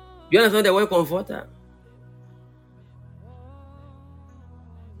 You understand the word comforter?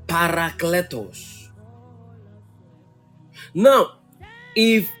 Parakletos. Now,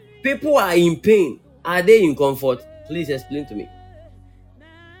 if people are in pain, are they in comfort? Please explain to me.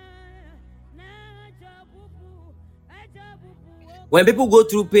 When people go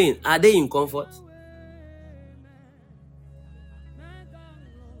through pain, are they in comfort?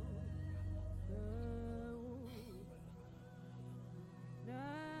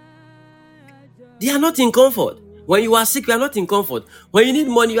 They are not in comfort. When you are sick, you are not in comfort. When you need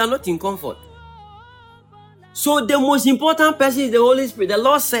money, you are not in comfort. So the most important person is the Holy Spirit. The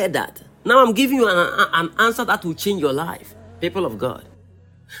Lord said that. Now I'm giving you an answer that will change your life, people of God.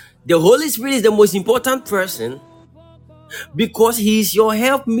 The Holy Spirit is the most important person because He is your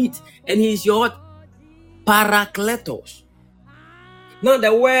helpmeet and He is your parakletos. Now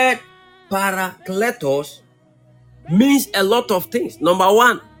the word parakletos means a lot of things. Number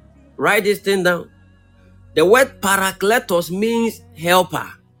one, write this thing down. The word parakletos means helper.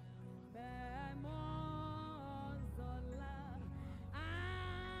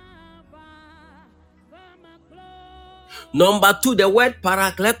 Number two, the word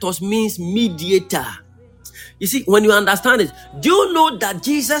parakletos means mediator. You see, when you understand it, do you know that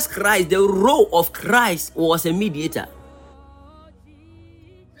Jesus Christ, the role of Christ was a mediator?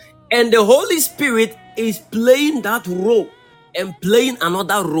 And the Holy Spirit is playing that role and playing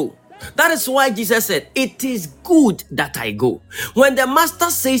another role. That is why Jesus said, it is good that I go. When the Master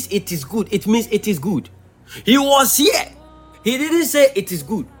says it is good, it means it is good. He was here. He didn't say it is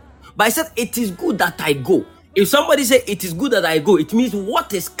good, but He said it is good that I go. If somebody say it is good that I go, it means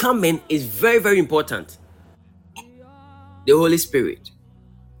what is coming is very, very important. The Holy Spirit.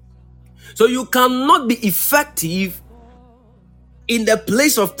 So you cannot be effective in the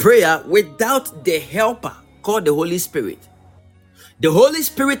place of prayer without the helper called the Holy Spirit. The Holy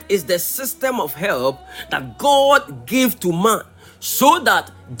Spirit is the system of help that God gave to man so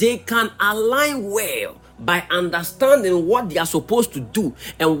that they can align well by understanding what they are supposed to do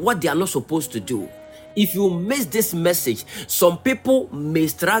and what they are not supposed to do. If you miss this message, some people may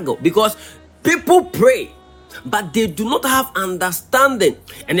struggle because people pray, but they do not have understanding.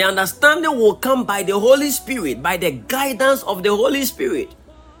 And the understanding will come by the Holy Spirit, by the guidance of the Holy Spirit.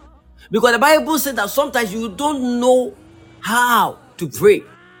 Because the Bible says that sometimes you don't know how to pray.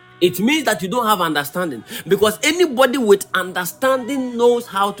 It means that you don't have understanding, because anybody with understanding knows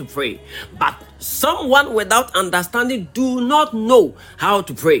how to pray, but someone without understanding do not know how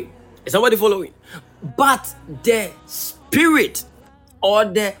to pray. Is somebody following? But the Spirit or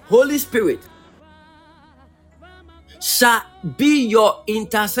the Holy Spirit shall be your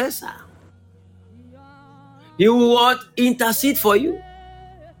intercessor. He will intercede for you.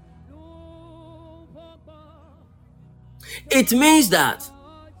 It means that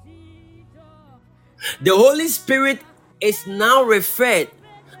the Holy Spirit is now referred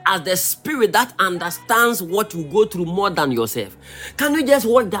as the Spirit that understands what you go through more than yourself. Can we just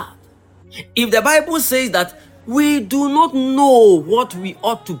watch that? If the Bible says that we do not know what we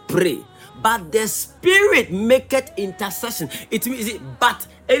ought to pray, but the Spirit maketh intercession, it means but.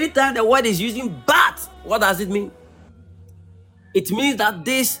 Anytime the word is using but, what does it mean? It means that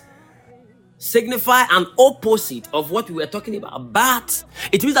this signify an opposite of what we were talking about. But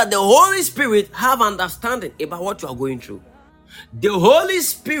it means that the Holy Spirit have understanding about what you are going through. The Holy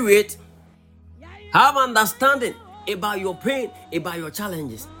Spirit have understanding about your pain, about your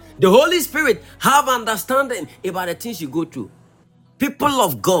challenges. The Holy Spirit have understanding about the things you go through. People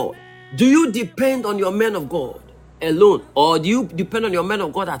of God, do you depend on your men of God alone, or do you depend on your men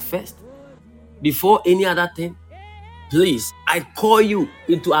of God at first before any other thing? Please, I call you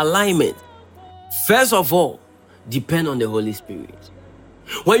into alignment. First of all, depend on the Holy Spirit.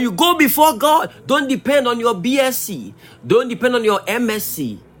 When you go before God, don't depend on your BSc. Don't depend on your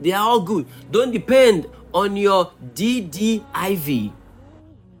MSc. They are all good. Don't depend on your DDIV.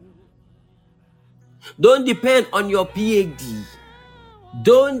 Don't depend on your PhD.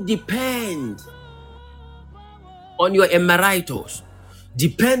 Don't depend on your emeritus.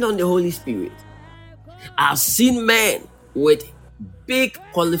 Depend on the Holy Spirit. I've seen men with big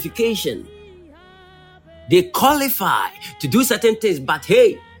qualification. They qualify to do certain things, but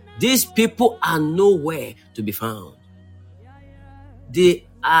hey, these people are nowhere to be found. They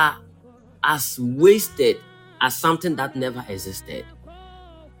are as wasted as something that never existed.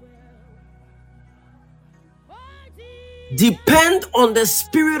 Depend on the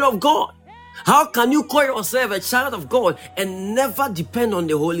Spirit of God. How can you call yourself a child of God and never depend on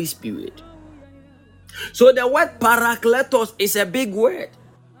the Holy Spirit? So the word parakletos is a big word.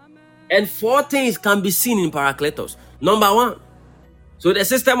 And 4 things can be seen in parakletos. Number 1, so the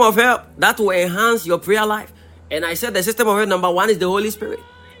system of help that will enhance your prayer life. And I said the system of help, number 1 is the Holy Spirit.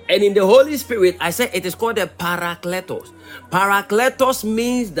 And in the Holy Spirit, I said it is called the parakletos. Parakletos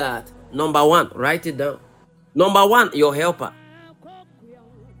means that, number 1, write it down. Number 1, your helper.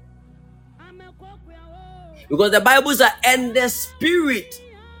 Because the Bible says, and the Spirit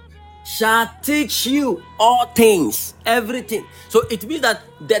shall teach you all things, everything. So it means that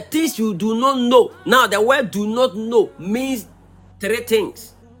the things you do not know. Now the word do not know means 3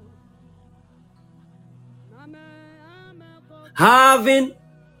 things. Having,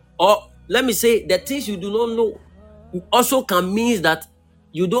 or let me say, the things you do not know also can mean that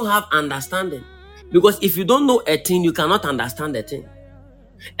you don't have understanding. Because if you don't know a thing, you cannot understand the thing.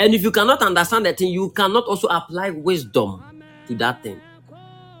 And if you cannot understand the thing, you cannot also apply wisdom to that thing.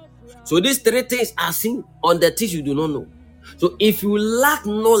 So these 3 things are seen on the things you do not know. So if you lack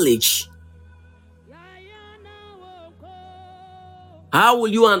knowledge, how will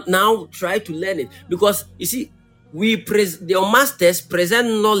you now try to learn it? Because you see, the masters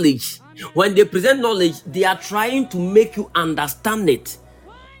present knowledge. When they present knowledge, they are trying to make you understand it,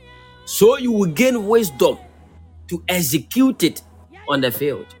 so you will gain wisdom to execute it on the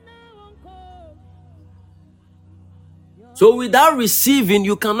field. So without receiving,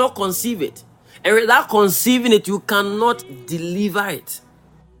 you cannot conceive it. And without conceiving it, you cannot deliver it.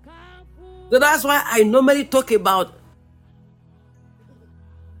 So that's why I normally talk about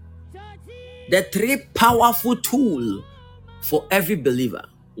the 3 powerful tools for every believer: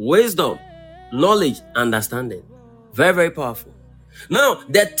 wisdom, knowledge, understanding. Very, very powerful. Now,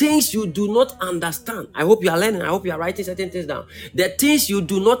 the things you do not understand, I hope you are learning, I hope you are writing certain things down. The things you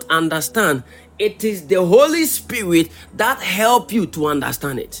do not understand, it is the Holy Spirit that help you to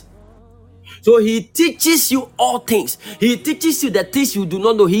understand it. So he teaches you all things. He teaches you the things you do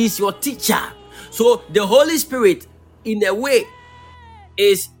not know. He is your teacher. So the Holy Spirit, in a way,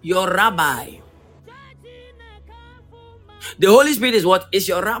 is your rabbi. The Holy Spirit is what? Is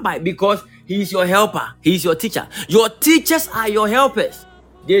your rabbi, because he is your helper. He is your teacher. Your teachers are your helpers.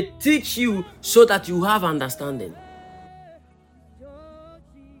 They teach you so that you have understanding.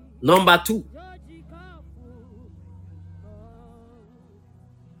 Number 2.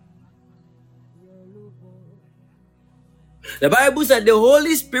 The Bible said the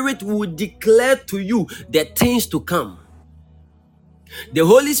Holy Spirit will declare to you the things to come. The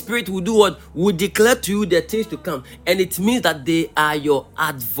Holy Spirit will do what? Will declare to you the things to come. And it means that they are your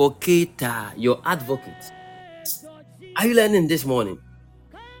advocator, your advocate. Are you learning this morning?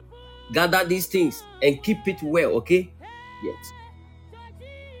 Gather these things and keep it well, okay? Yes.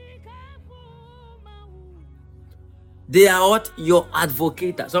 They are what? Your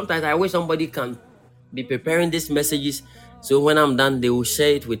advocator. Sometimes I wish somebody can be preparing these messages, so when I'm done, they will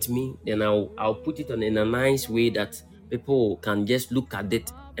share it with me. Then I'll put it on in a nice way that people can just look at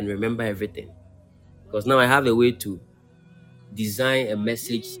it and remember everything. Because now I have a way to design a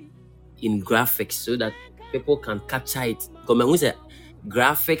message in graphics so that people can capture it. Because when we say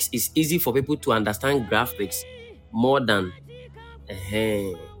graphics, is easy for people to understand graphics more than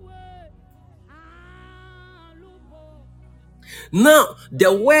Now,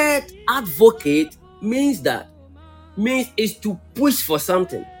 the word advocate means is to push for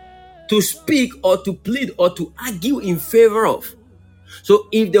something, to speak or to plead or to argue in favor of. So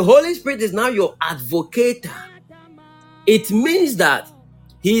if the Holy Spirit is now your advocator, it means that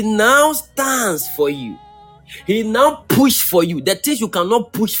he now stands for you. He now push for you the things you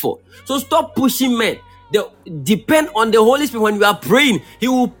cannot push for. So stop pushing men. Depend on the Holy Spirit. When you are praying, he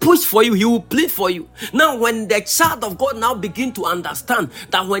will push for you, he will plead for you. Now when the child of God now begin to understand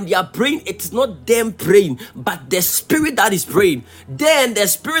that when they are praying, it is not them praying, but the Spirit that is praying, then the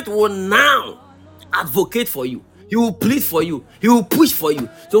Spirit will now advocate for you. He will plead for you, he will push for you.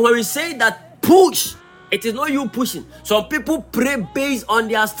 So when we say that push, it is not you pushing. Some people pray based on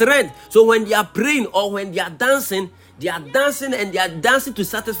their strength. So when they are praying or when they are dancing and they are dancing to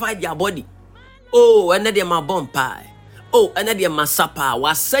satisfy their body. Oh, and then my bomb pie. Oh, and then my sapa.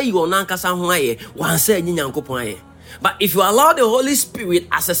 Was say you on Ankasa Hawaii, one say Nyankopoye. But if you allow the Holy Spirit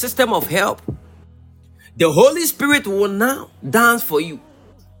as a system of help, the Holy Spirit will now dance for you.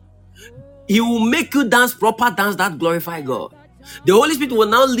 He will make you dance proper dance that glorify God. The Holy Spirit will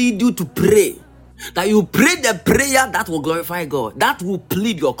now lead you to pray. That you pray the prayer that will glorify God, that will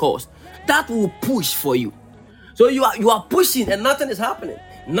plead your cause, that will push for you. So you are pushing and nothing is happening.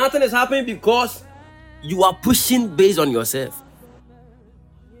 Nothing is happening because you are pushing based on yourself.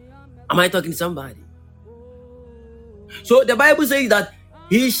 Am I talking to somebody? So the Bible says that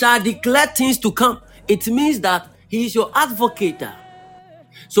he shall declare things to come. It means that he is your advocator.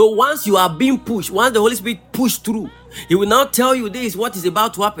 So once you are being pushed, once the Holy Spirit pushed through, he will now tell you this is what is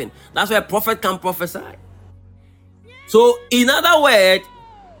about to happen. That's why a prophet can prophesy. So in other words,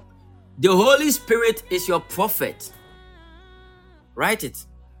 the Holy Spirit is your prophet. Write it.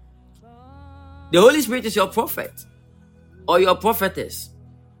 The Holy Spirit is your prophet or your prophetess.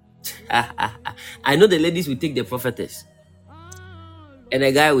 I know the ladies will take the prophetess, and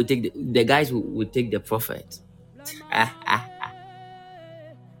the guy will take the guys will take the prophet.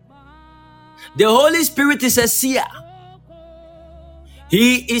 The Holy Spirit is a seer.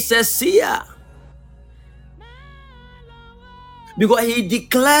 He is a seer because he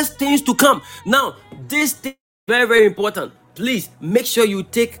declares things to come. Now, this thing is very, very important. Please make sure you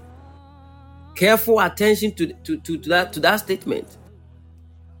take careful attention to that statement.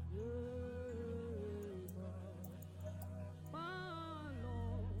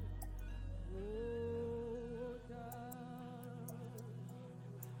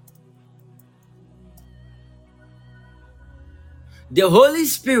 The Holy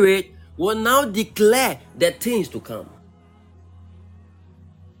Spirit will now declare the things to come.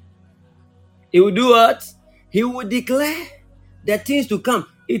 He will do what? He will declare the things to come.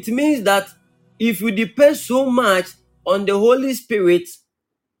 It means that if you depend so much on the Holy Spirit,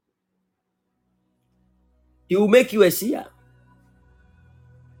 he will make you a seer.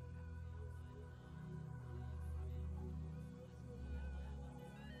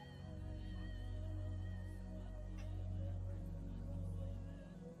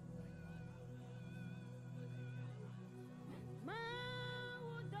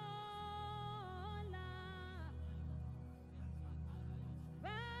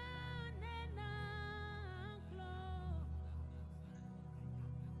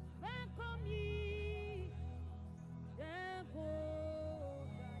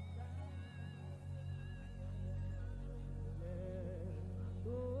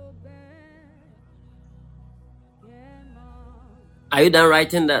 Are you done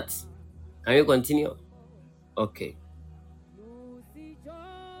writing that? Can you continue? Okay.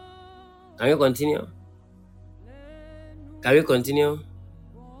 Can you continue? Can you continue?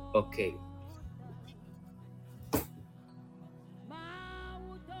 Okay.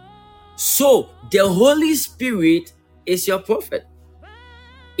 So, the Holy Spirit is your prophet.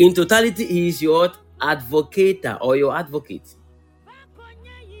 In totality, he is your advocator or your advocate.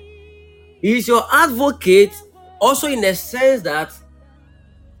 He is your advocate also in the sense that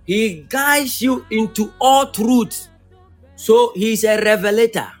He guides you into all truth. So he's a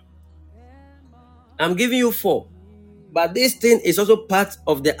revelator. I'm giving you 4. But this thing is also part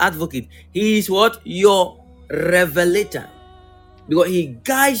of the advocate. He is what? Your revelator. Because he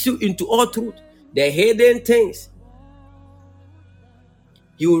guides you into all truth. The hidden things,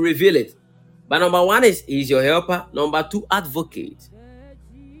 he will reveal it. But number 1 is he's your helper. Number 2, advocate.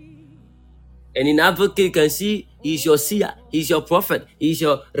 And in advocate, you can see he's your seer, he's your prophet, he's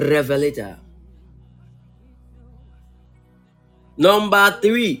your revelator. Number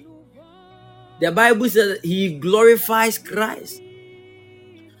 3, the Bible says he glorifies Christ.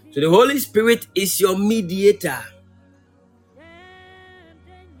 So the Holy Spirit is your mediator.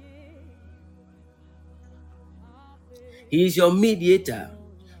 He is your mediator.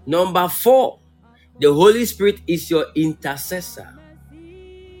 Number 4, the Holy Spirit is your intercessor.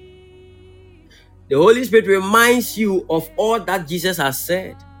 The Holy Spirit reminds you of all that Jesus has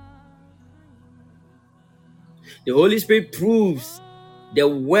said. The Holy Spirit proves the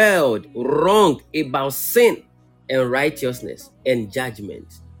world wrong about sin and righteousness and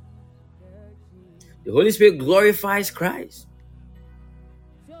judgment. The Holy Spirit glorifies Christ,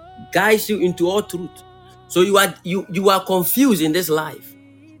 guides you into all truth. So you are confused in this life.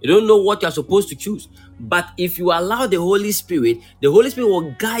 You don't know what you are supposed to choose. But if you allow the Holy Spirit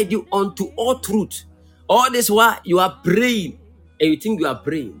will guide you onto all truth. All this while you are praying and you think you are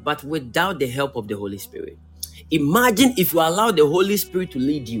praying, but without the help of the Holy Spirit. Imagine if you allow the Holy Spirit to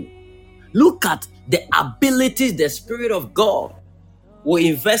lead you. Look at the abilities the Spirit of God will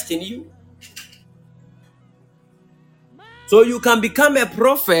invest in you. So you can become a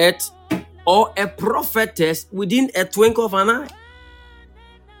prophet or a prophetess within a twinkle of an eye.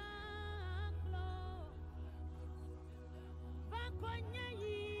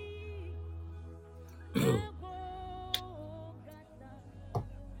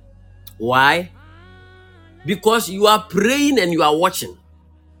 Why? Because you are praying and you are watching.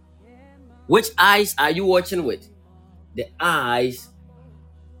 Which eyes are you watching with? The eyes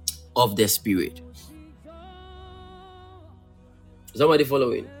of the Spirit. Somebody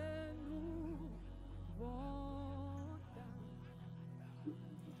following?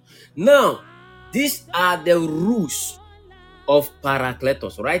 Now, these are the rules of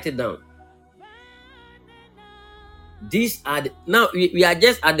Parakletos. Write it down. These are now we are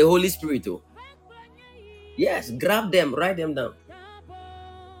just at the Holy Spirit. Oh. Yes, grab them, write them down.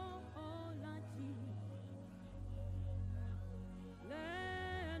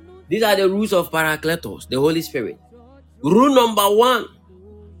 These are the rules of Parakletos, the Holy Spirit. Rule number 1.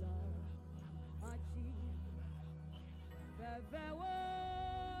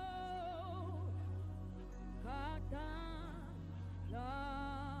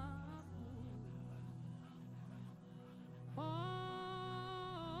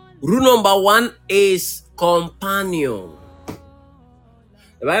 Rule number 1 is companion.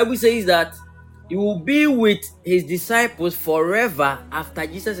 The Bible says that he will be with his disciples forever after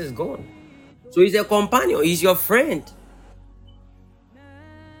Jesus is gone. So he's a companion, he's your friend.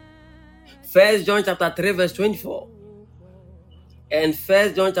 1 John chapter 3 verse 24 and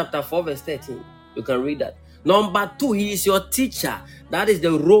 1 John chapter 4 verse 13. You can read that. Number 2, he is your teacher. That is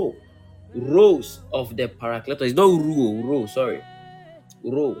the rows of the Parakletos. It's not row, sorry.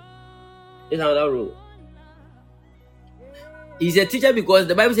 Row. It's another row. He's a teacher because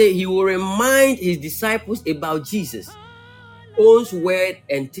the Bible says he will remind his disciples about Jesus' own word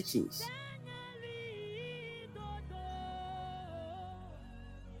and teachings.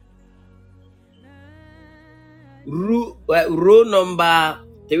 Rule number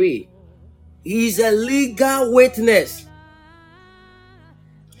 3. He's a legal witness.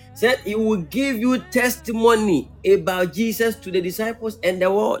 Said he will give you testimony about Jesus to the disciples and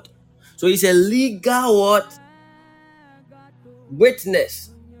the world. So he's a legal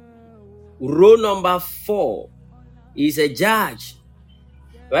witness. Rule number 4. He's a judge.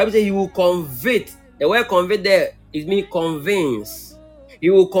 The Bible says he will convict. The word convict there is mean convince. He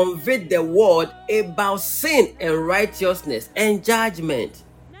will convict the world about sin and righteousness and judgment.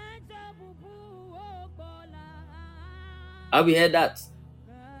 Have you heard that?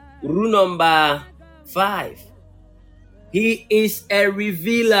 Rule number 5. He is a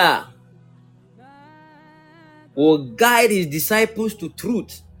revealer. Will guide his disciples to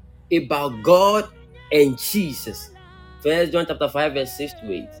truth about God and Jesus. 1 John chapter 5 verse 6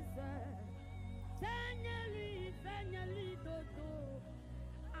 to 8.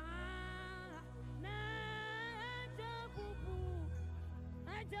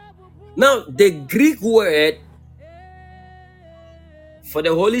 Now, the Greek word for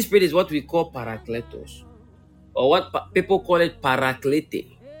the Holy Spirit is what we call parakletos, or what people call it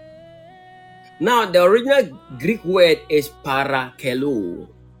paraklete. Now, the original Greek word is parakelo.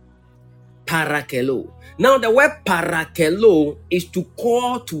 Parakelo. Now, the word parakelo is to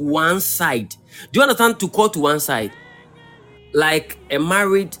call to one side. Do you understand to call to one side? Like a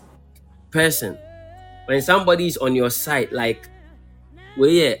married person. When somebody is on your side, like,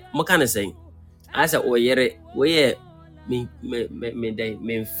 what kind of saying? I said, oh, yeah, me,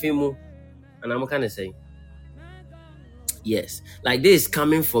 fimu. And I'm kind of saying, yes, like this is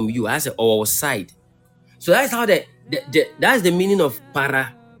coming from you. I said, our side. So that's how that's the meaning of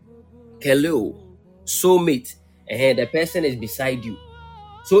parakelo, soulmate. And the person is beside you.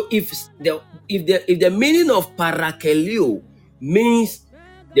 So if the meaning of parakelio means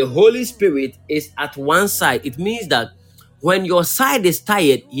the Holy Spirit is at one side, it means that when your side is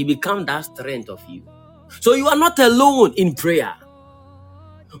tired, He becomes that strength of you. So you are not alone in prayer.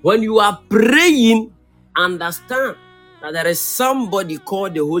 When you are praying, understand that there is somebody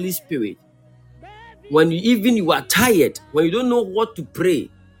called the Holy Spirit. When you are tired, when you don't know what to pray,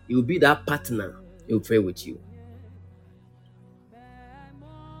 He will be that partner. He will pray with you.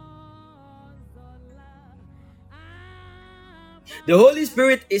 The Holy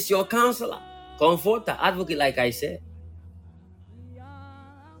Spirit is your counselor, comforter, advocate, like I said.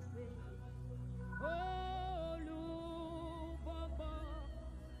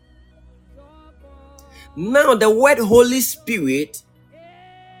 Now, the word Holy Spirit,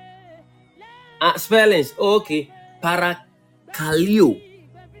 spellings, okay, parakalio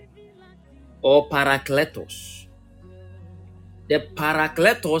or parakletos. The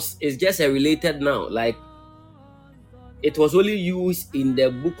parakletos is just a related noun, like it was only used in the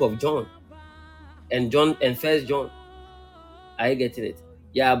book of John and First John. Are you getting it?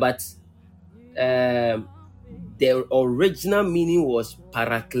 Yeah, but the original meaning was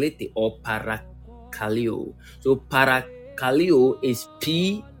paraklete or parakaleo. So parakaleo is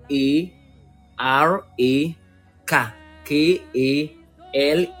P-A-R-A-K-A-L-E-O,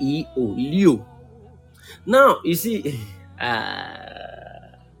 Leo. Now, you see,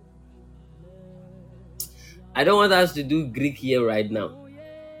 I don't want us to do Greek here right now.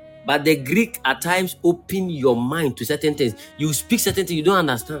 But the Greek at times open your mind to certain things. You speak certain things you don't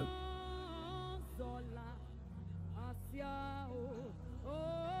understand.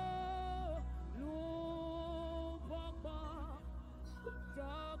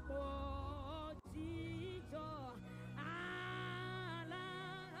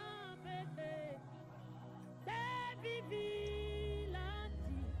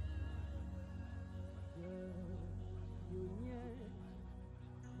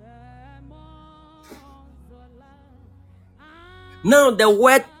 Now the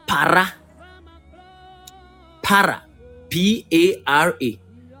word para, P-A-R-A,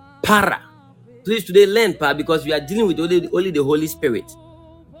 para. Please today learn para because we are dealing with only the Holy Spirit.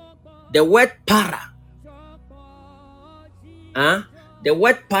 The word para, the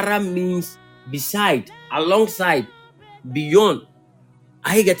word para means beside, alongside, beyond.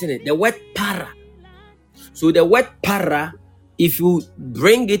 Are you getting it? The word para. So the word para, if you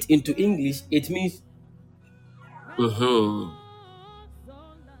bring it into English, it means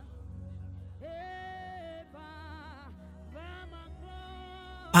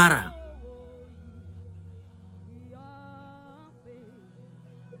para.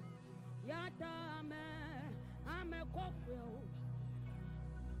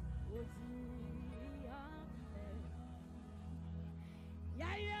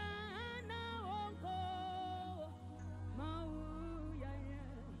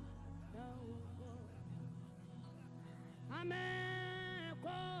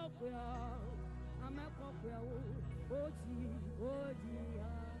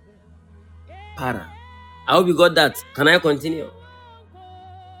 Para. I hope you got that. Can I continue?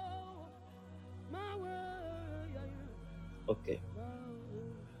 Okay.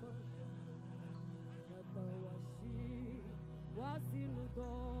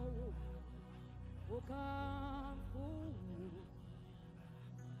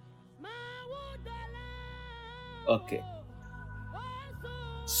 Okay.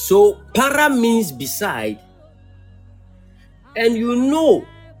 So para means beside, and you know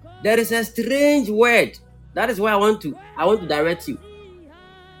there is a strange word. That is why I want to direct you.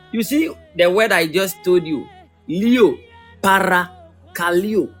 You see the word I just told you, Leo,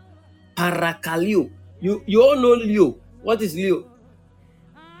 parakalio, parakalio. You all know Leo. What is Leo?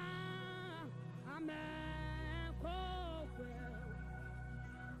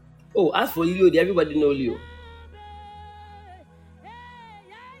 Oh, as for Leo, everybody know Leo.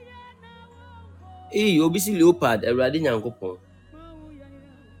 Hey, obisi leopard,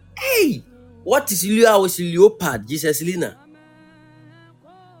 hey, what is Leo? I was leopard, Jesus Lina.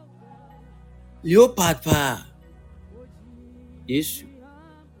 Leopard pa. Yesu.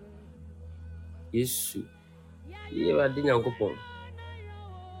 Yesu. Ye wa di Nyankopon.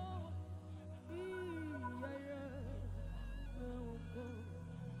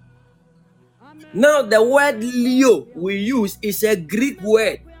 Now the word Leo we use is a Greek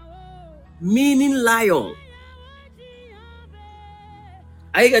word meaning lion.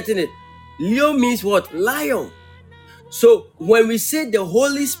 Are you getting it? Leo means what? Lion. So when we say the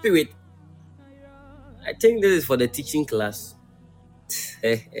Holy Spirit, I think this is for the teaching class.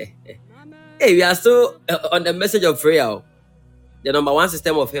 Hey, we are still on the message of prayer. The number one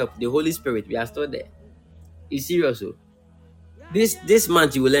system of help, the Holy Spirit. We are still there. It's serious. This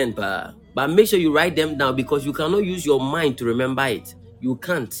month you will learn, but make sure you write them down because you cannot use your mind to remember it. You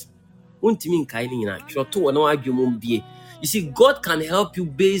can't. You see, God can help you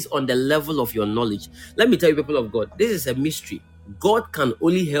based on the level of your knowledge. Let me tell you, people of God, this is a mystery. God can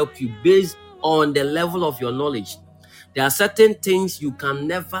only help you based on the level of your knowledge. There are certain things you can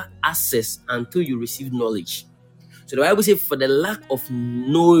never access until you receive knowledge. So the Bible says, for the lack of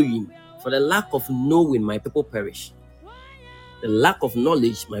knowing, my people perish. The lack of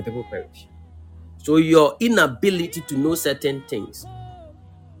knowledge, my people perish. So your inability to know certain things,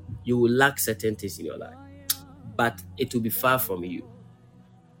 you will lack certain things in your life. But it will be far from you.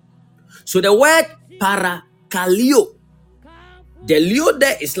 So the word parakaleo, the Leo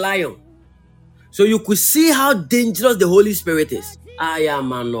there is lion. So you could see how dangerous the Holy Spirit is.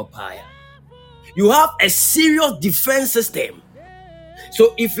 You have a serious defense system.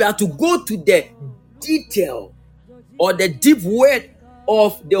 So if you are to go to the detail or the deep word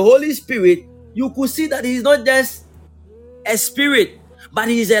of the Holy Spirit, you could see that he is not just a spirit, but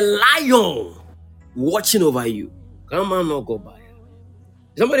he is a lion watching over you. Come on, no go by.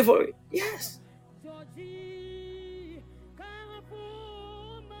 Somebody for it? Yes.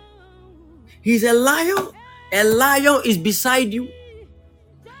 He's a lion. A lion is beside you.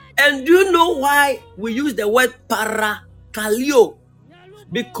 And do you know why we use the word parakaleo?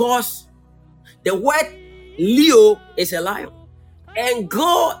 Because the word Leo is a lion. And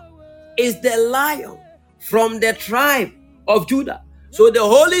God is the lion from the tribe of Judah. So the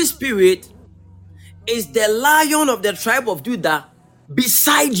Holy Spirit is the lion of the tribe of Judah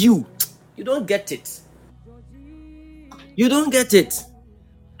beside you. You don't get it. You don't get it.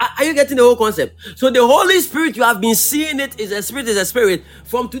 Are you getting the whole concept? So the Holy Spirit, you have been seeing it is a spirit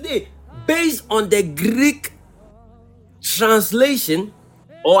from today, based on the Greek translation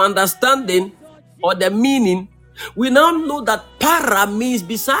or understanding or the meaning. We now know that para means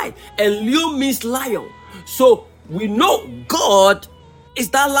beside and Leo means lion. So we know God is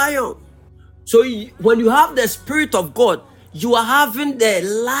that lion. So when you have the Spirit of God, you are having the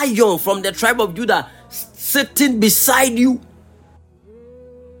lion from the tribe of Judah sitting beside you.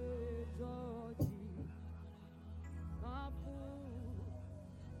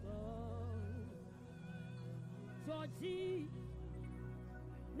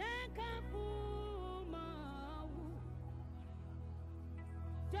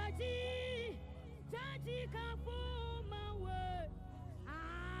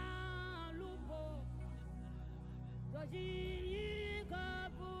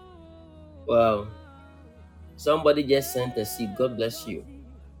 Wow. Somebody just sent a seed. God bless you.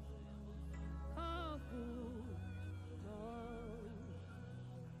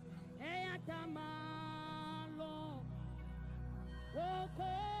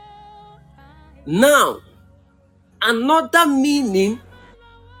 Now, another meaning.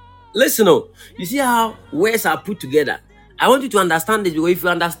 Listen, you see how words are put together. I want you to understand this, because if you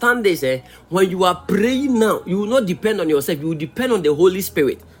understand this, when you are praying now, you will not depend on yourself. You will depend on the Holy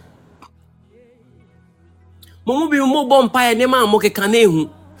Spirit. The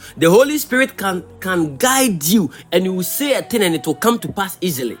Holy Spirit can guide you, and you will say a thing and it will come to pass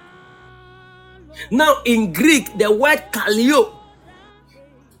easily. Now, in Greek, the word kaleo,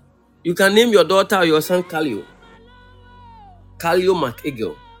 you can name your daughter or your son Kaleo. Kaleo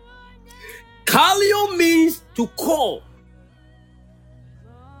Mceagle. Kaleo means to call.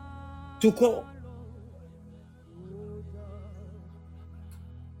 To call.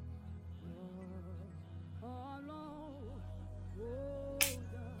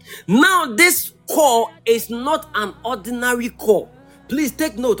 Now, this call is not an ordinary call. Please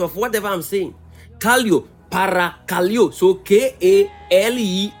take note of whatever I'm saying. Kaleo, parakaleo. So Kaleo.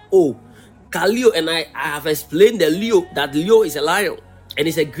 Kaleo, and I have explained the Leo, that Leo is a lion, and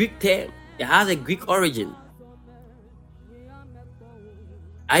it's a Greek term. It has a Greek origin.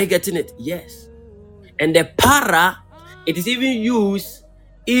 Are you getting it? Yes. And the para, it is even used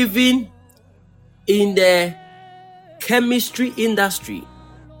even in the chemistry industry.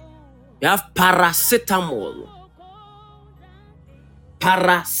 You have paracetamol.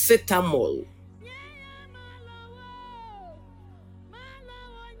 Paracetamol.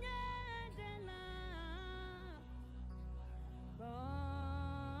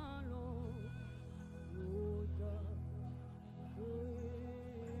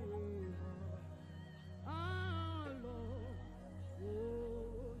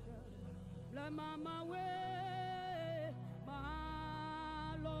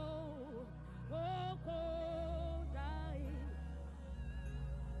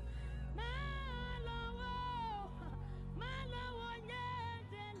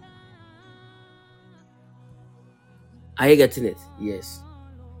 Are you getting it? Yes.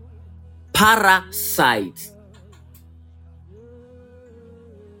 Parasite.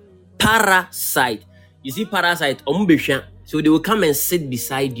 Parasite. You see, parasite. So they will come and sit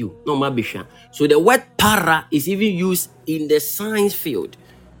beside you. No, so the word para is even used in the science field.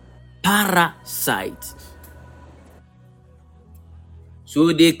 Parasite.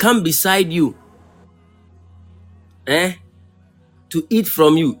 So they come beside you, to eat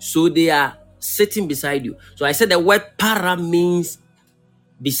from you. So they are sitting beside you. So I said the word para means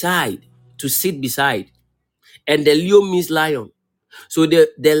beside, to sit beside. And the leo means lion. So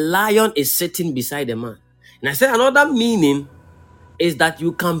the lion is sitting beside the man. And I said another meaning is that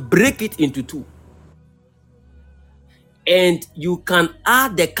you can break it into two. And you can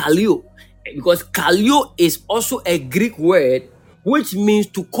add the kaleo, because kaleo is also a Greek word which means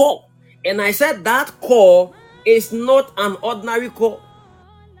to call. And I said that call is not an ordinary call.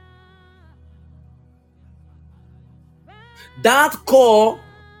 That call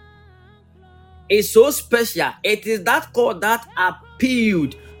is so special. It is that call that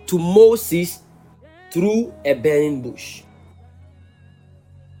appealed to Moses through a burning bush.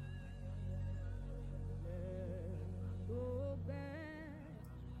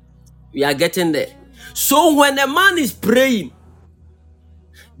 We are getting there. So when a man is praying,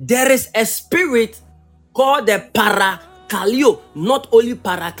 there is a spirit called the parakaleo, not only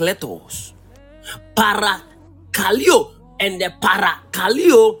parakletos. Parakaleo, and the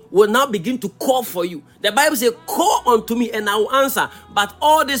parakaleo will now begin to call for you. The Bible says, call unto me and I will answer. But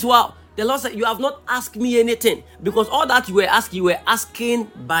all this while, the Lord said, you have not asked me anything, because all that you were asking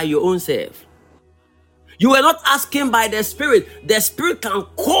by your own self. You were not asking by the Spirit. The Spirit can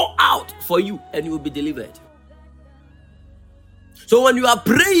call out for you and you will be delivered. So when you are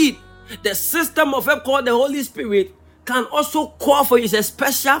praying, the system of help called the Holy Spirit can also call for you. It's a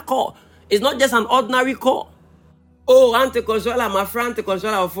special call. It's not just an ordinary call. Oh, Auntie Consuela, my friend Auntie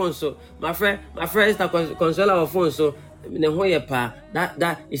Consuela Alfonso. My friend is the Consuela Alfonso.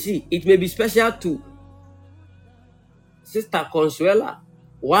 That you see, it may be special to Sister Consuela.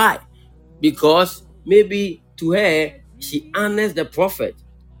 Why? Because maybe to her, she honors the prophet.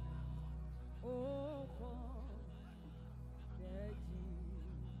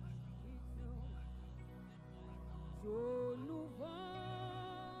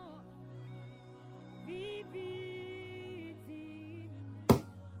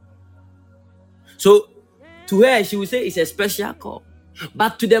 So to her, she will say it's a special call.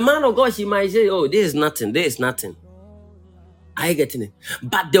 But to the man of God, she might say, oh, this is nothing. This is nothing. Are you getting it?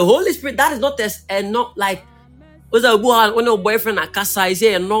 But the Holy Spirit, that is not not like when your boyfriend a casa is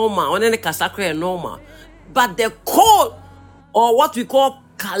a normal, when a casa a normal. But the call, or what we call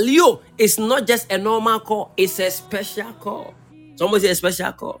kaleo, is not just a normal call, it's a special call. Somebody say a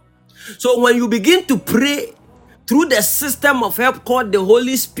special call. So when you begin to pray through the system of help called the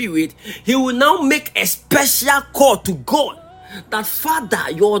Holy Spirit, He will now make a special call to God that,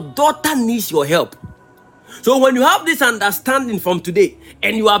 Father, your daughter needs your help. So when you have this understanding from today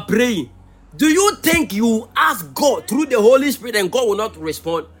and you are praying, do you think you ask God through the Holy Spirit and God will not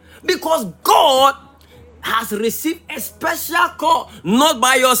respond? Because God has received a special call, not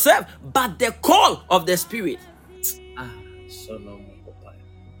by yourself, but the call of the Spirit.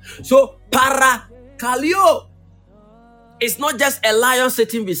 So parakaleo is not just a lion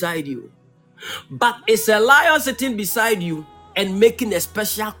sitting beside you, but it's a lion sitting beside you and making a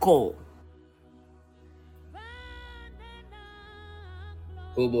special call.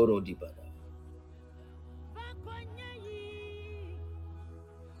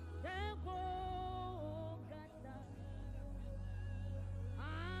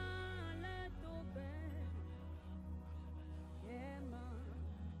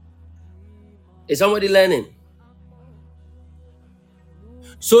 Is somebody learning?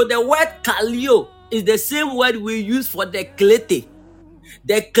 So the word kaleo is the same word we use for the klete.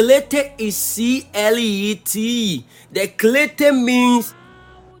 The klete is C-L-E-T. The klete means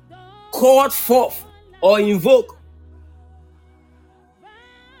called forth or invoke.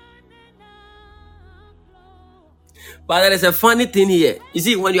 But there is a funny thing here. You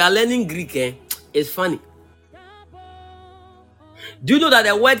see, when you are learning Greek, it's funny. Do you know that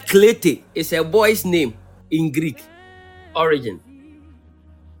the word klete is a boy's name in Greek origin?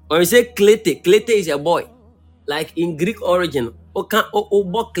 When you say klete, klete is a boy. Like in Greek origin,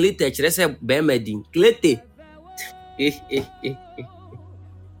 obo klete, chirese bemedin. Klete.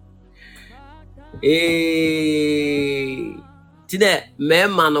 Today,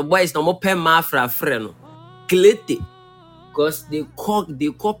 man no boys no more pen ma fra friend. Klete. Because they call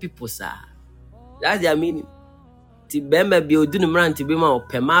people, sir. That's their meaning. Ti bema bi odunu mran ti bema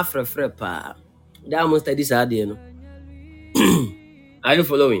opema frefre pa. That must study sad, you know. Are you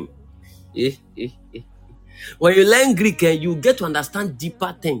following? When you learn Greek, you get to understand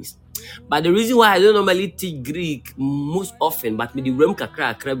deeper things. But the reason why I don't normally teach Greek most often, but with the room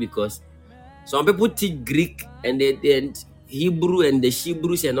kakra because some people teach Greek and they Hebrew and the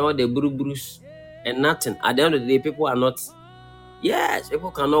Hebrews and all the Brubrus and nothing. At the end of the day, people are not. Yes,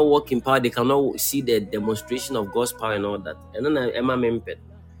 people cannot walk in power. They cannot see the demonstration of God's power and all that. And then Emma Mempet,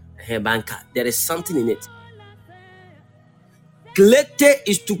 her banker, there is something in it. Klete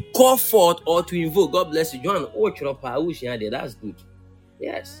is to call forth or to invoke. God bless you, John. That's good.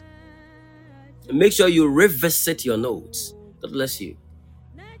 Yes. Make sure you revisit your notes. God bless you.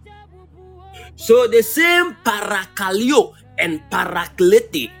 So the same parakalio and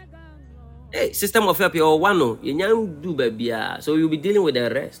paraklete. Hey, system of help your one do baby. So you'll be dealing with the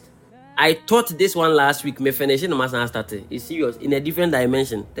rest. I taught this one last week. Me finishing the master started. It's serious in a different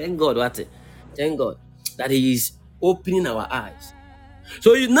dimension. Thank God, thank God that He is opening our eyes.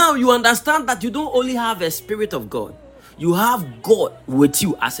 So now you understand that you don't only have a spirit of God, you have God with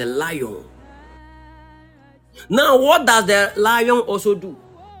you as a lion. Now, what does the lion also do?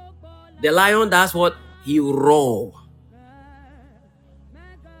 The lion does what? He roars.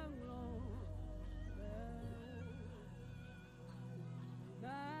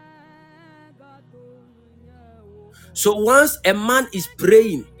 So once a man is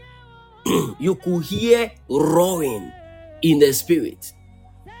praying, you could hear roaring in the spirit.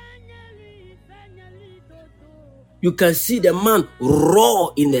 You can see the man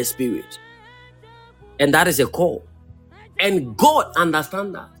roar in the spirit. And that is a call. And God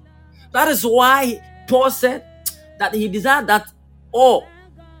understands that. That is why Paul said that he desired that all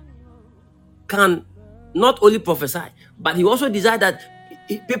can not only prophesy, but he also desired that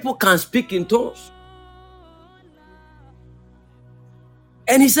people can speak in tongues.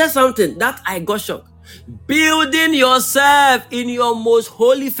 And he said something that I got shocked. Building yourself in your most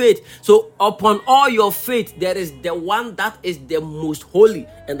holy faith. So upon all your faith, there is the one that is the most holy,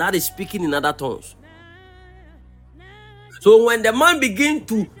 and that is speaking in other tongues. So when the man begins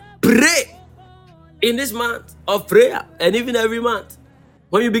to pray in this month of prayer, and even every month,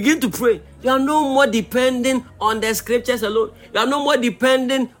 when you begin to pray, you are no more depending on the scriptures alone. You are no more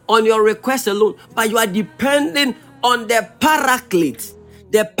depending on your request alone, but you are depending on the paraclete.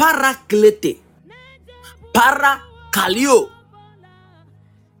 The paraklete, parakalio.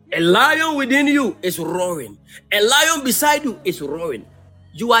 A lion within you is roaring. A lion beside you is roaring.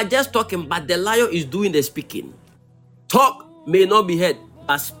 You are just talking, but the lion is doing the speaking. Talk may not be heard,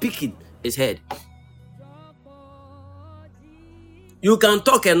 but speaking is heard. You can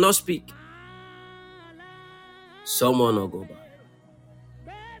talk and not speak. Someone will go by.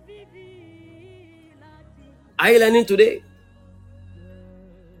 Are you learning today?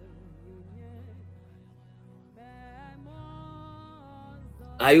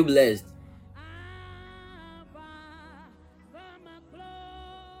 Are you blessed?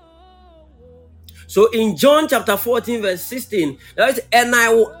 So in John chapter 14 verse 16, and I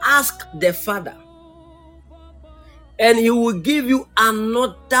will ask the Father, and He will give you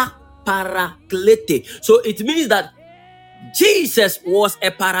another paraclete. So it means that Jesus was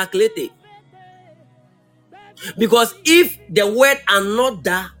a paraclete. Because if the word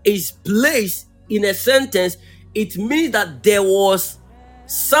another is placed in a sentence, it means that there was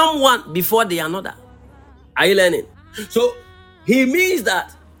someone before the another. Are you learning? So he means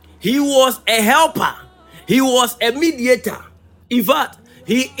that He was a helper. He was a mediator. In fact,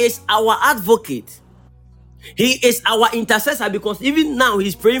 He is our advocate. He is our intercessor, because even now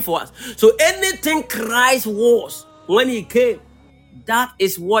He's praying for us. So anything Christ was when He came, that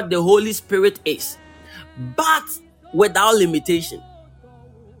is what the Holy Spirit is, but without limitation.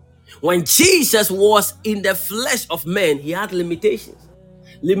 When Jesus was in the flesh of man, He had limitations.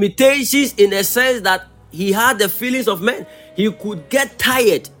 Limitations in the sense that He had the feelings of man. He could get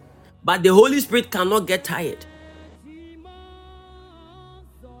tired, but the Holy Spirit cannot get tired.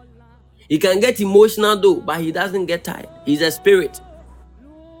 He can get emotional though, but He doesn't get tired. He's a spirit.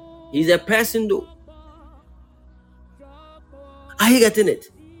 He's a person though. Are you getting it?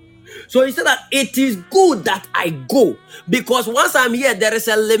 So he said that it is good that I go, because once I'm here, there is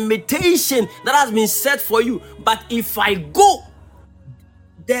a limitation that has been set for you. But if I go,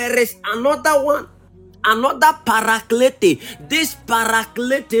 there is another one, another Paraclete. This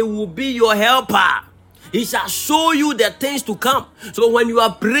Paraclete will be your helper. He shall show you the things to come. So when you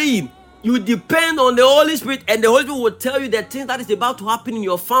are praying, you depend on the Holy Spirit, and the Holy Spirit will tell you the things that is about to happen in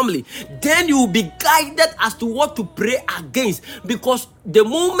your family. Then you will be guided as to what to pray against, because the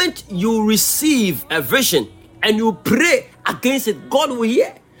moment you receive a vision and you pray against it, God will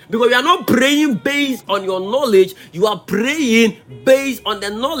hear. Because you are not praying based on your knowledge, you are praying based on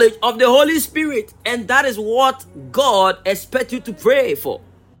the knowledge of the Holy Spirit. And that is what God expects you to pray for.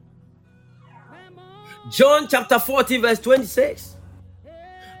 John chapter 14 verse 26.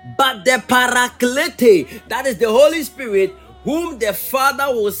 But the Paraclete, that is the Holy Spirit, whom the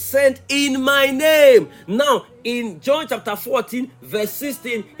Father will send in my name. Now, in John chapter 14 verse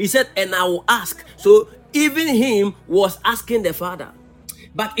 16, he said, and I will ask. So even him was asking the Father.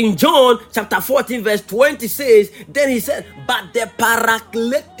 But in John chapter 14 verse 20 says, then he said, but the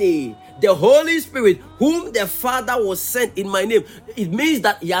Paraclete, the Holy Spirit, whom the Father will send in my name. It means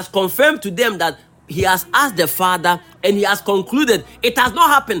that he has confirmed to them that he has asked the Father, and he has concluded it has not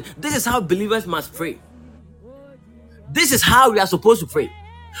happened. This is how believers must pray. This is how we are supposed to pray.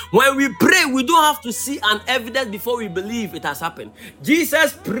 When we pray, we don't have to see an evidence before we believe it has happened.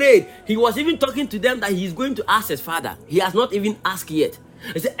 Jesus prayed. He was even talking to them that he is going to ask his Father. He has not even asked yet.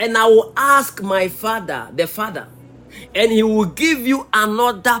 He said, and I will ask my Father, the Father, and he will give you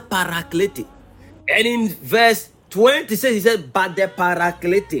another Paraclete. And in verse 26, he said, but the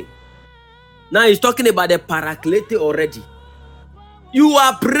Paraclete. Now he's talking about the Paraclete already. You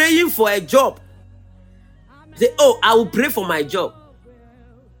are praying for a job. Say, oh, I will pray for my job.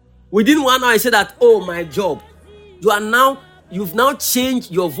 Within 1 hour, I said that, oh, my job. You've now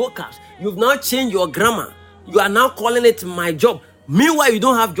changed your vocals. You've now changed your grammar. You are now calling it my job. Meanwhile, you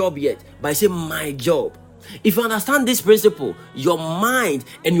don't have job yet, but I say my job. If you understand this principle, your mind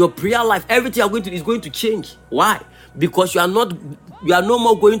and your prayer life, everything is going to change. Why? Because you are no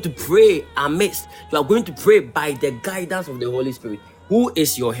more going to pray amiss. You are going to pray by the guidance of the Holy Spirit, who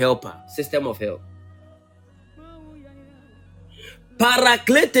is your helper, system of help.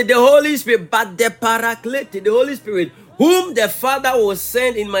 Paraclete, the Holy Spirit, but the Paraclete, the Holy Spirit, whom the Father will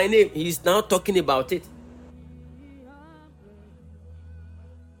send in my name. He is now talking about it.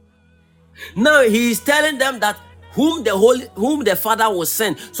 Now he is telling them that whom the Father will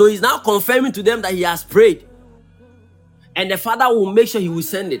send. So he's now confirming to them that he has prayed. And the Father will make sure he will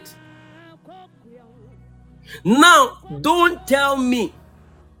send it. Now, don't tell me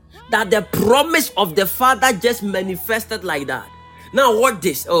that the promise of the Father just manifested like that. Now, what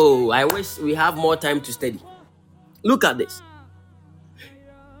this? Oh, I wish we have more time to study. Look at this.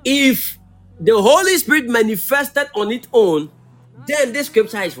 If the Holy Spirit manifested on its own, then this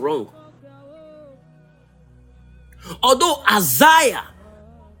scripture is wrong. Although Isaiah,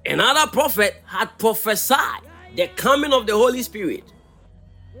 another prophet, had prophesied the coming of the Holy Spirit,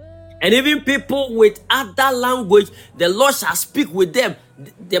 and even people with other language, the Lord shall speak with them.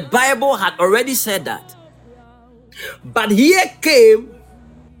 The Bible had already said that. But here came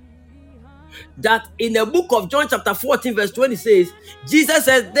that in the book of John chapter 14 verse 20 says, Jesus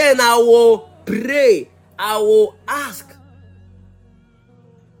says, then I will pray, I will ask.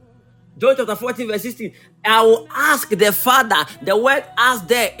 John chapter 14 verse 16, I will ask the Father. The word ask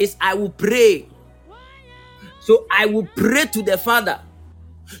there is I will pray. So I will pray to the Father.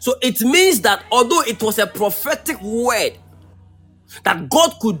 So it means that although it was a prophetic word, that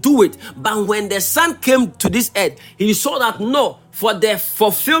God could do it, but when the Son came to this earth, he saw that no, for there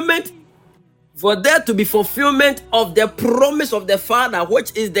to be fulfillment of the promise of the Father,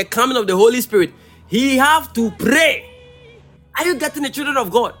 which is the coming of the Holy Spirit, he have to pray. Are you getting the children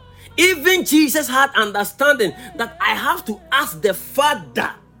of God? Even Jesus had understanding that I have to ask the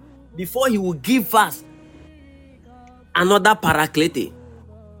Father before he will give us another Paraclete.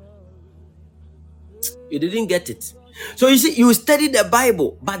 You didn't get it. So you see, you study the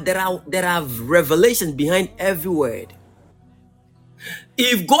Bible, but there are revelations behind every word.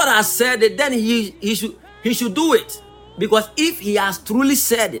 If God has said it, then he should do it. Because if he has truly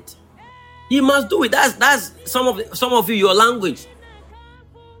said it, he must do it. That's some of you, your language.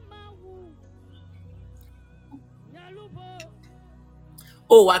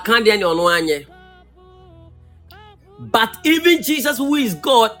 Oh, I can't do any. But even Jesus, who is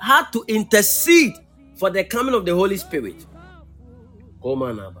God, had to intercede for the coming of the Holy Spirit.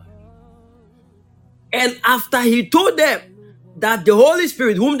 And after he told them that the Holy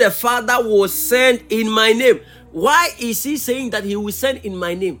Spirit, whom the Father will send in my name. Why is he saying that he will send in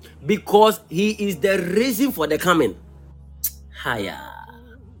my name? Because he is the reason for the coming. Higher.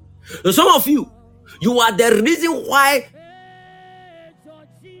 So some of you are the reason why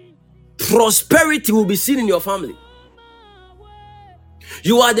prosperity will be seen in your family.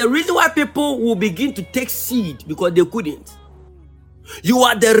 You are the reason why people will begin to take seed because they couldn't. You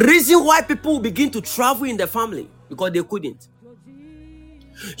are the reason why people will begin to travel in the family because they couldn't.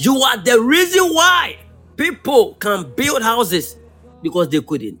 You are the reason why people can build houses because they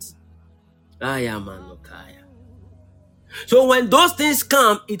couldn't. So when those things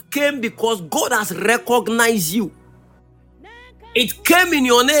come, it came because God has recognized you. It came in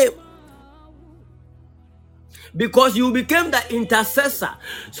your name. Because you became the intercessor.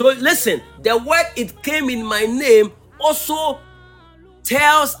 So listen, the word "it came in my name" also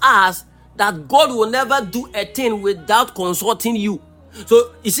tells us that God will never do a thing without consulting you.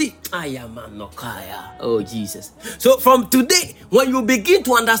 So you see, oh Jesus. So from today, when you begin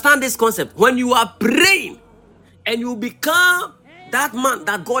to understand this concept, when you are praying and you become that man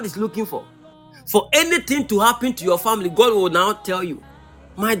that God is looking for anything to happen to your family, God will now tell you,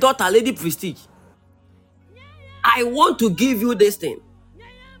 my daughter, Lady Prestige, I want to give you this thing.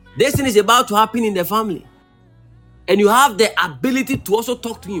 This thing is about to happen in the family. And you have the ability to also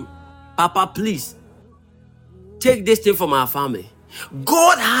talk to him. Papa, please, take this thing from our family.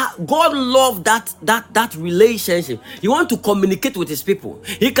 God loves that relationship. He wants to communicate with his people.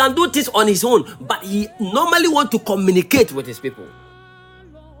 He can do this on his own, but he normally wants to communicate with his people.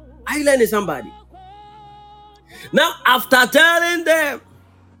 Are you learning somebody? Now, after telling them,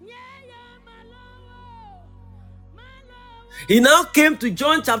 he now came to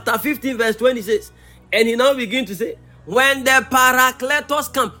John chapter 15 verse 26, and he now begins to say, when the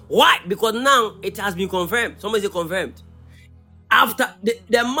Paracletos come. Why? Because now it has been confirmed. Somebody say confirmed. After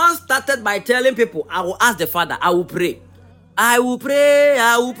the man started by telling people, I will ask the Father, I will pray. I will pray,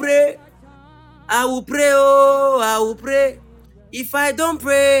 I will pray. I will pray, oh, I will pray. If I don't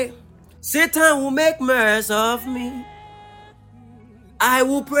pray, Satan will make mercy of me. I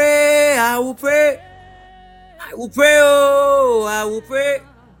will pray, I will pray. I will pray, oh, I will pray.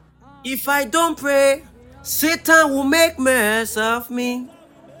 If I don't pray, Satan will make mess of me.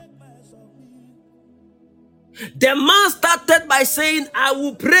 The man started by saying, I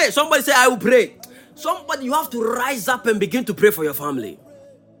will pray. Somebody say, I will pray. Somebody, you have to rise up and begin to pray for your family.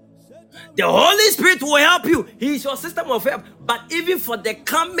 The Holy Spirit will help you. He is your system of help. But even for the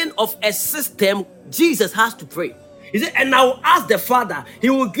coming of a system, Jesus has to pray. He said, and I will ask the Father, he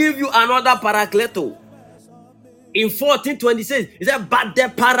will give you another Paracleto. In 14:26, he said, but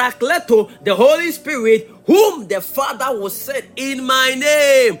the Paracleto, the Holy Spirit, whom the Father will send in my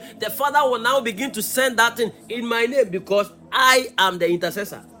name. The Father will now begin to send that in my name because I am the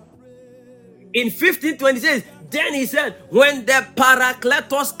intercessor. In 15:26, then he said, when the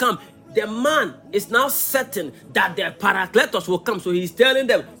Paracletos come, the man is now certain that the Paracletos will come. So he's telling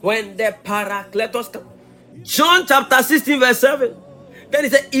them, when the Paracletos come. John chapter 16 verse 7. Then he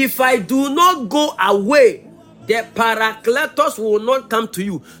said, if I do not go away, the Paracletos will not come to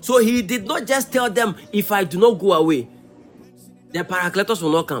you. So he did not just tell them, if I do not go away, the Paracletos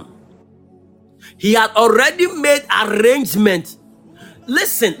will not come. He had already made arrangements.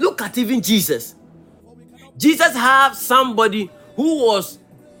 Listen, look at even Jesus. Jesus had somebody who was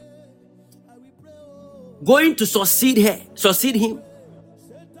going to succeed him.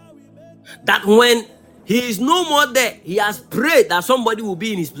 That when he is no more there, he has prayed that somebody will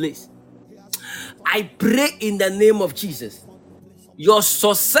be in his place. I pray in the name of Jesus, your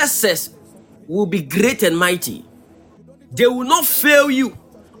successes will be great and mighty. They will not fail you.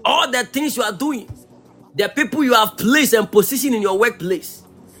 All the things you are doing, the people you have placed and positioned in your workplace,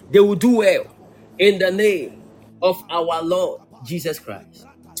 they will do well in the name of our Lord Jesus Christ.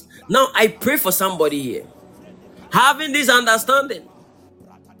 Now I pray for somebody here, having this understanding,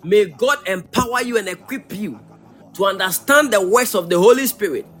 may God empower you and equip you to understand the works of the Holy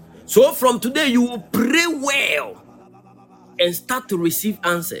Spirit. So from today, you will pray well and start to receive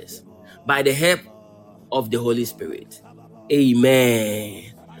answers by the help of the Holy Spirit.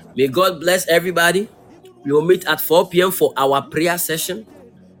 Amen. May God bless everybody. We will meet at 4 p.m. for our prayer session.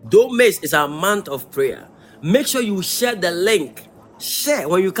 Don't miss, it's our month of prayer. Make sure you share the link. Share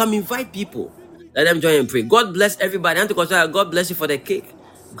when you come, invite people. Let them join and pray. God bless everybody. God bless you for the cake.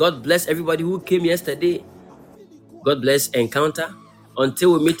 God bless everybody who came yesterday. God bless Encounter.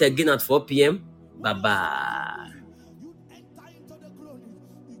 Until we meet again at 4 p.m. Bye-bye.